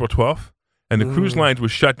 12th, April 12th, and the cruise lines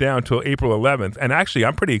was shut down until April 11th. And actually,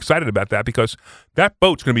 I'm pretty excited about that because that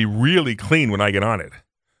boat's going to be really clean when I get on it.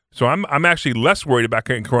 So I'm actually less worried about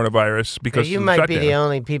getting coronavirus because you might be the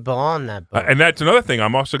only people on that boat. And that's another thing.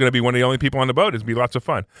 I'm also going to be one of the only people on the boat. It'll be lots of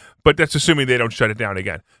fun. But that's assuming they don't shut it down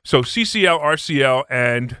again. So CCL, RCL,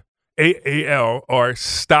 and AAL are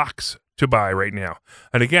stocks to buy right now.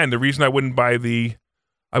 And again, the reason I wouldn't buy the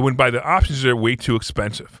I wouldn't buy the options. They're way too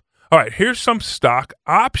expensive. All right, here's some stock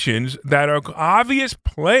options that are obvious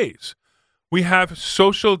plays. We have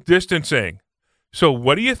social distancing. So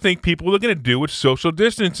what do you think people are going to do with social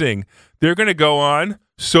distancing? They're going to go on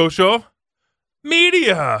social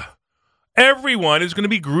media. Everyone is going to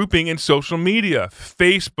be grouping in social media,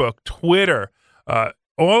 Facebook, Twitter,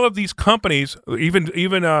 all of these companies, even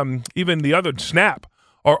the other Snap,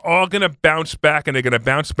 are all going to bounce back, and they're going to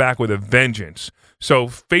bounce back with a vengeance. So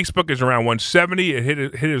Facebook is around 170. It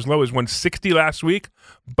hit as low as 160 last week.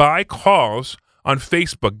 Buy calls on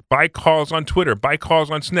Facebook, buy calls on Twitter, buy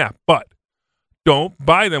calls on Snap, but don't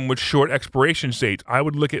buy them with short expiration dates. I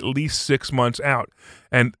would look at least 6 months out.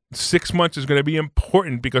 And 6 months is going to be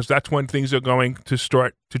important because that's when things are going to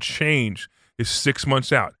start to change, is 6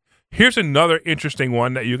 months out. Here's another interesting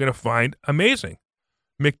one that you're going to find amazing.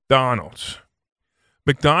 McDonald's.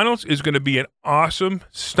 McDonald's is going to be an awesome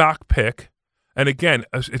stock pick. And again,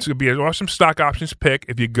 it's going to be an awesome stock options pick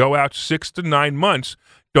if you go out 6 to 9 months.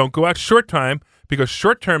 Don't go out short time because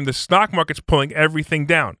short term, the stock market's pulling everything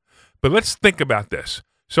down. But let's think about this.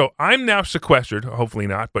 So I'm now sequestered, hopefully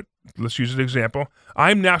not, but let's use an example.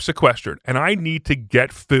 I'm now sequestered, and I need to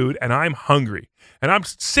get food, and I'm hungry. And I'm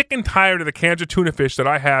sick and tired of the cans of tuna fish that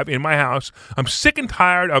I have in my house. I'm sick and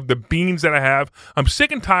tired of the beans that I have. I'm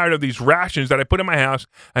sick and tired of these rations that I put in my house,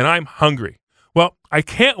 and I'm hungry. Well, I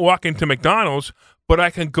can't walk into McDonald's, but I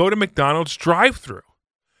can go to McDonald's drive-thru.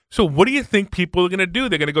 So what do you think people are going to do?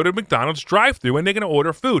 They're going to go to McDonald's drive-thru, and they're going to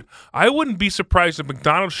order food. I wouldn't be surprised if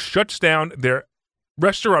McDonald's shuts down their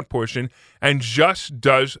restaurant portion and just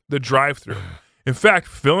does the drive-thru. In fact,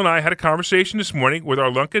 Phil and I had a conversation this morning with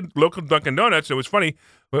our local Dunkin' Donuts. It was funny.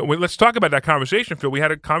 Let's talk about that conversation, Phil. We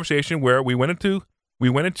had a conversation where we went into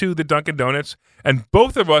the Dunkin' Donuts, and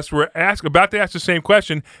both of us were about to ask the same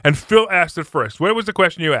question, and Phil asked it first. What was the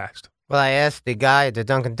question you asked? Well, I asked the guy at the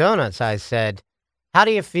Dunkin' Donuts, I said, how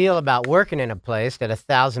do you feel about working in a place that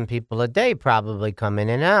 1,000 people a day probably come in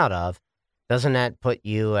and out of? Doesn't that put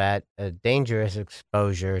you at a dangerous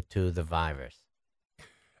exposure to the virus?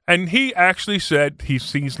 And he actually said he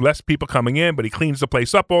sees less people coming in, but he cleans the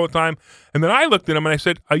place up all the time. And then I looked at him and I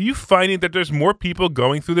said, are you finding that there's more people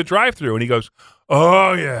going through the drive-thru? And he goes,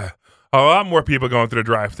 oh, yeah, a lot more people going through the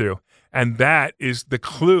drive-thru. And that is the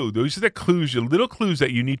clue. Those are the clues, your little clues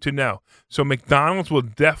that you need to know. So McDonald's will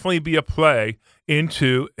definitely be a play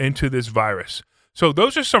into this virus. So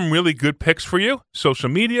those are some really good picks for you. Social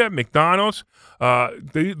media, McDonald's,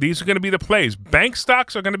 these are going to be the plays. Bank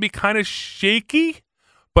stocks are going to be kind of shaky,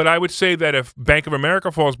 but I would say that if Bank of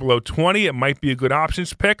America falls below 20, it might be a good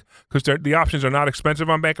options pick because the options are not expensive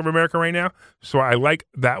on Bank of America right now. So I like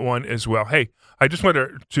that one as well. Hey, I just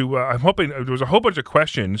wanted to I'm hoping there was a whole bunch of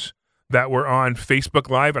questions that were on Facebook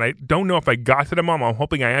Live, and I don't know if I got to them all. I'm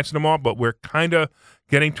hoping I answered them all, but we're kind of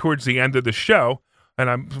getting towards the end of the show. And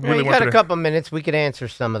I'm really got a couple minutes. We could answer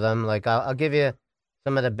some of them. Like I'll give you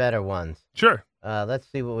some of the better ones. Sure. Let's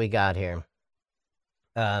see what we got here.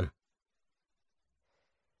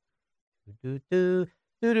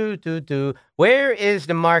 Where is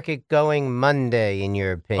the market going Monday, in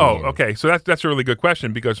your opinion? Oh, okay. So that's a really good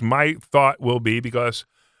question because my thought will be because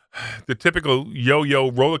the typical yo-yo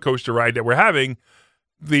roller coaster ride that we're having.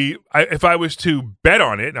 If I was to bet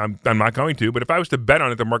on it, I'm not going to, but if I was to bet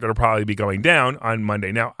on it, the market will probably be going down on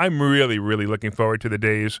Monday. Now, I'm really, really looking forward to the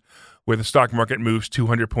days where the stock market moves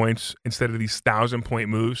 200 points instead of these 1,000-point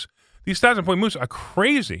moves. These 1,000-point moves are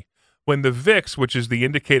crazy. When the VIX, which is the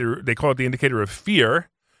indicator, they call it the indicator of fear,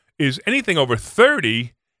 is anything over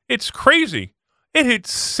 30, it's crazy. It hit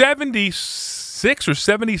 76 or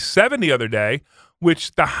 77 the other day,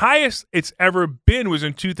 which the highest it's ever been was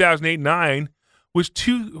in 2008-9. was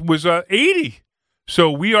 80.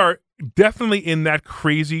 So we are definitely in that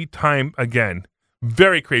crazy time again.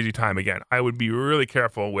 Very crazy time again. I would be really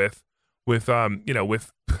careful with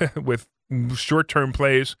with short-term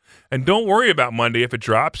plays, and don't worry about Monday if it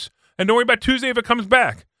drops, and don't worry about Tuesday if it comes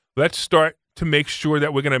back. Let's start to make sure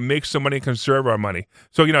that we're going to make some money and conserve our money.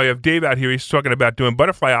 So, you have Dave out here. He's talking about doing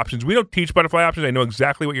butterfly options. We don't teach butterfly options. I know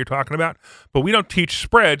exactly what you're talking about, but we don't teach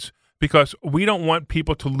spreads because we don't want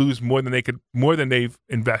people to lose more than they've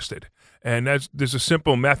invested. And there's a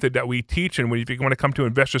simple method that we teach, and if you want to come to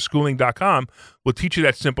investorschooling.com, we'll teach you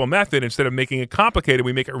that simple method. Instead of making it complicated,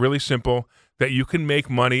 we make it really simple that you can make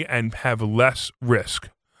money and have less risk.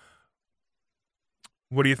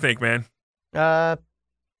 What do you think, man?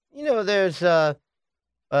 There's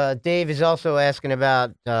Dave is also asking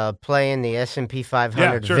about playing the S&P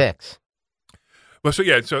 500 VIX. Well,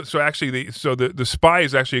 so actually, the SPY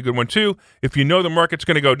is actually a good one too. If you know the market's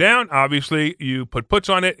going to go down, obviously you put puts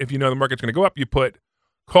on it. If you know the market's going to go up, you put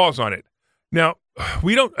calls on it. Now,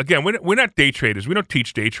 we don't. Again, we're not day traders. We don't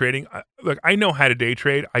teach day trading. Look, I know how to day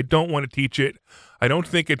trade. I don't want to teach it. I don't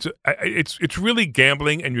think it's really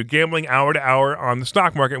gambling, and you're gambling hour to hour on the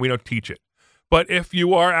stock market. And we don't teach it. But if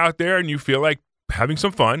you are out there and you feel like having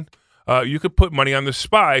some fun, you could put money on the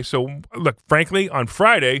SPY. So, look, frankly, on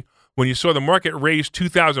Friday when you saw the market raise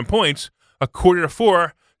 2,000 points,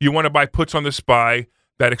 3:45, you want to buy puts on the SPY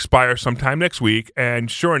that expire sometime next week,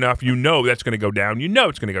 and sure enough, that's going to go down. You know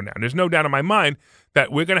it's going to go down. There's no doubt in my mind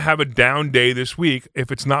that we're going to have a down day this week.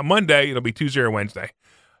 If it's not Monday, it'll be Tuesday or Wednesday.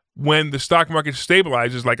 When the stock market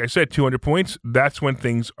stabilizes, like I said, 200 points, that's when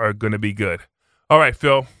things are going to be good. All right,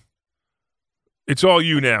 Phil, it's all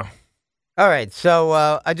you now. All right,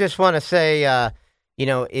 so I just want to say,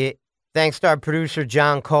 thanks to our producer,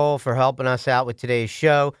 John Cole, for helping us out with today's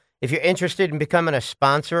show. If you're interested in becoming a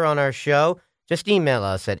sponsor on our show, just email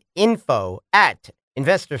us at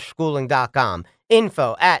info@investorschooling.com,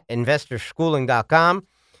 info@investorschooling.com.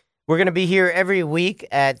 We're going to be here every week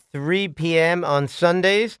at 3 p.m. on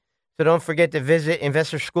Sundays, so don't forget to visit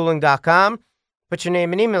investorschooling.com, put your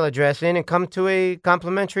name and email address in, and come to a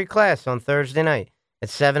complimentary class on Thursday night at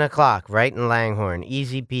 7 o'clock, right in Langhorne.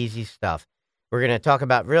 Easy peasy stuff. We're going to talk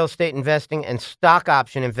about real estate investing and stock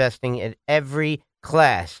option investing at every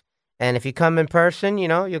class. And if you come in person,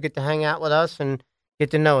 you'll get to hang out with us and get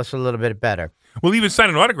to know us a little bit better. We'll even sign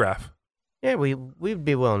an autograph. Yeah, we'd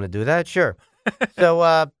be willing to do that, sure.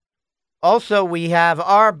 So also we have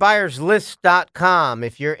ourbuyerslist.com.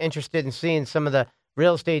 If you're interested in seeing some of the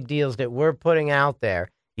real estate deals that we're putting out there,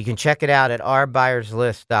 you can check it out at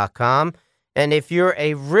ourbuyerslist.com. And if you're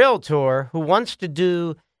a realtor who wants to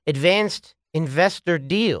do advanced investor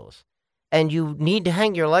deals, and you need to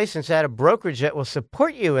hang your license at a brokerage that will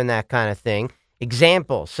support you in that kind of thing.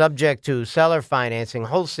 Example, subject to seller financing,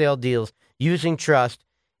 wholesale deals, using trust.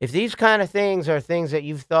 If these kind of things are things that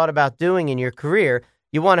you've thought about doing in your career,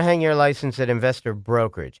 you want to hang your license at Investor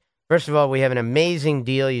Brokerage. First of all, we have an amazing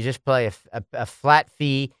deal. You just pay a flat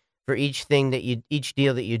fee for each deal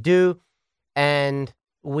that you do, and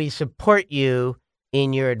we support you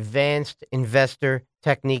in your advanced investor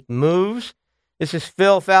technique moves. This is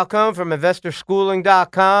Phil Falcone from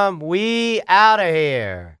InvestorSchooling.com. We out of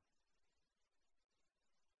here.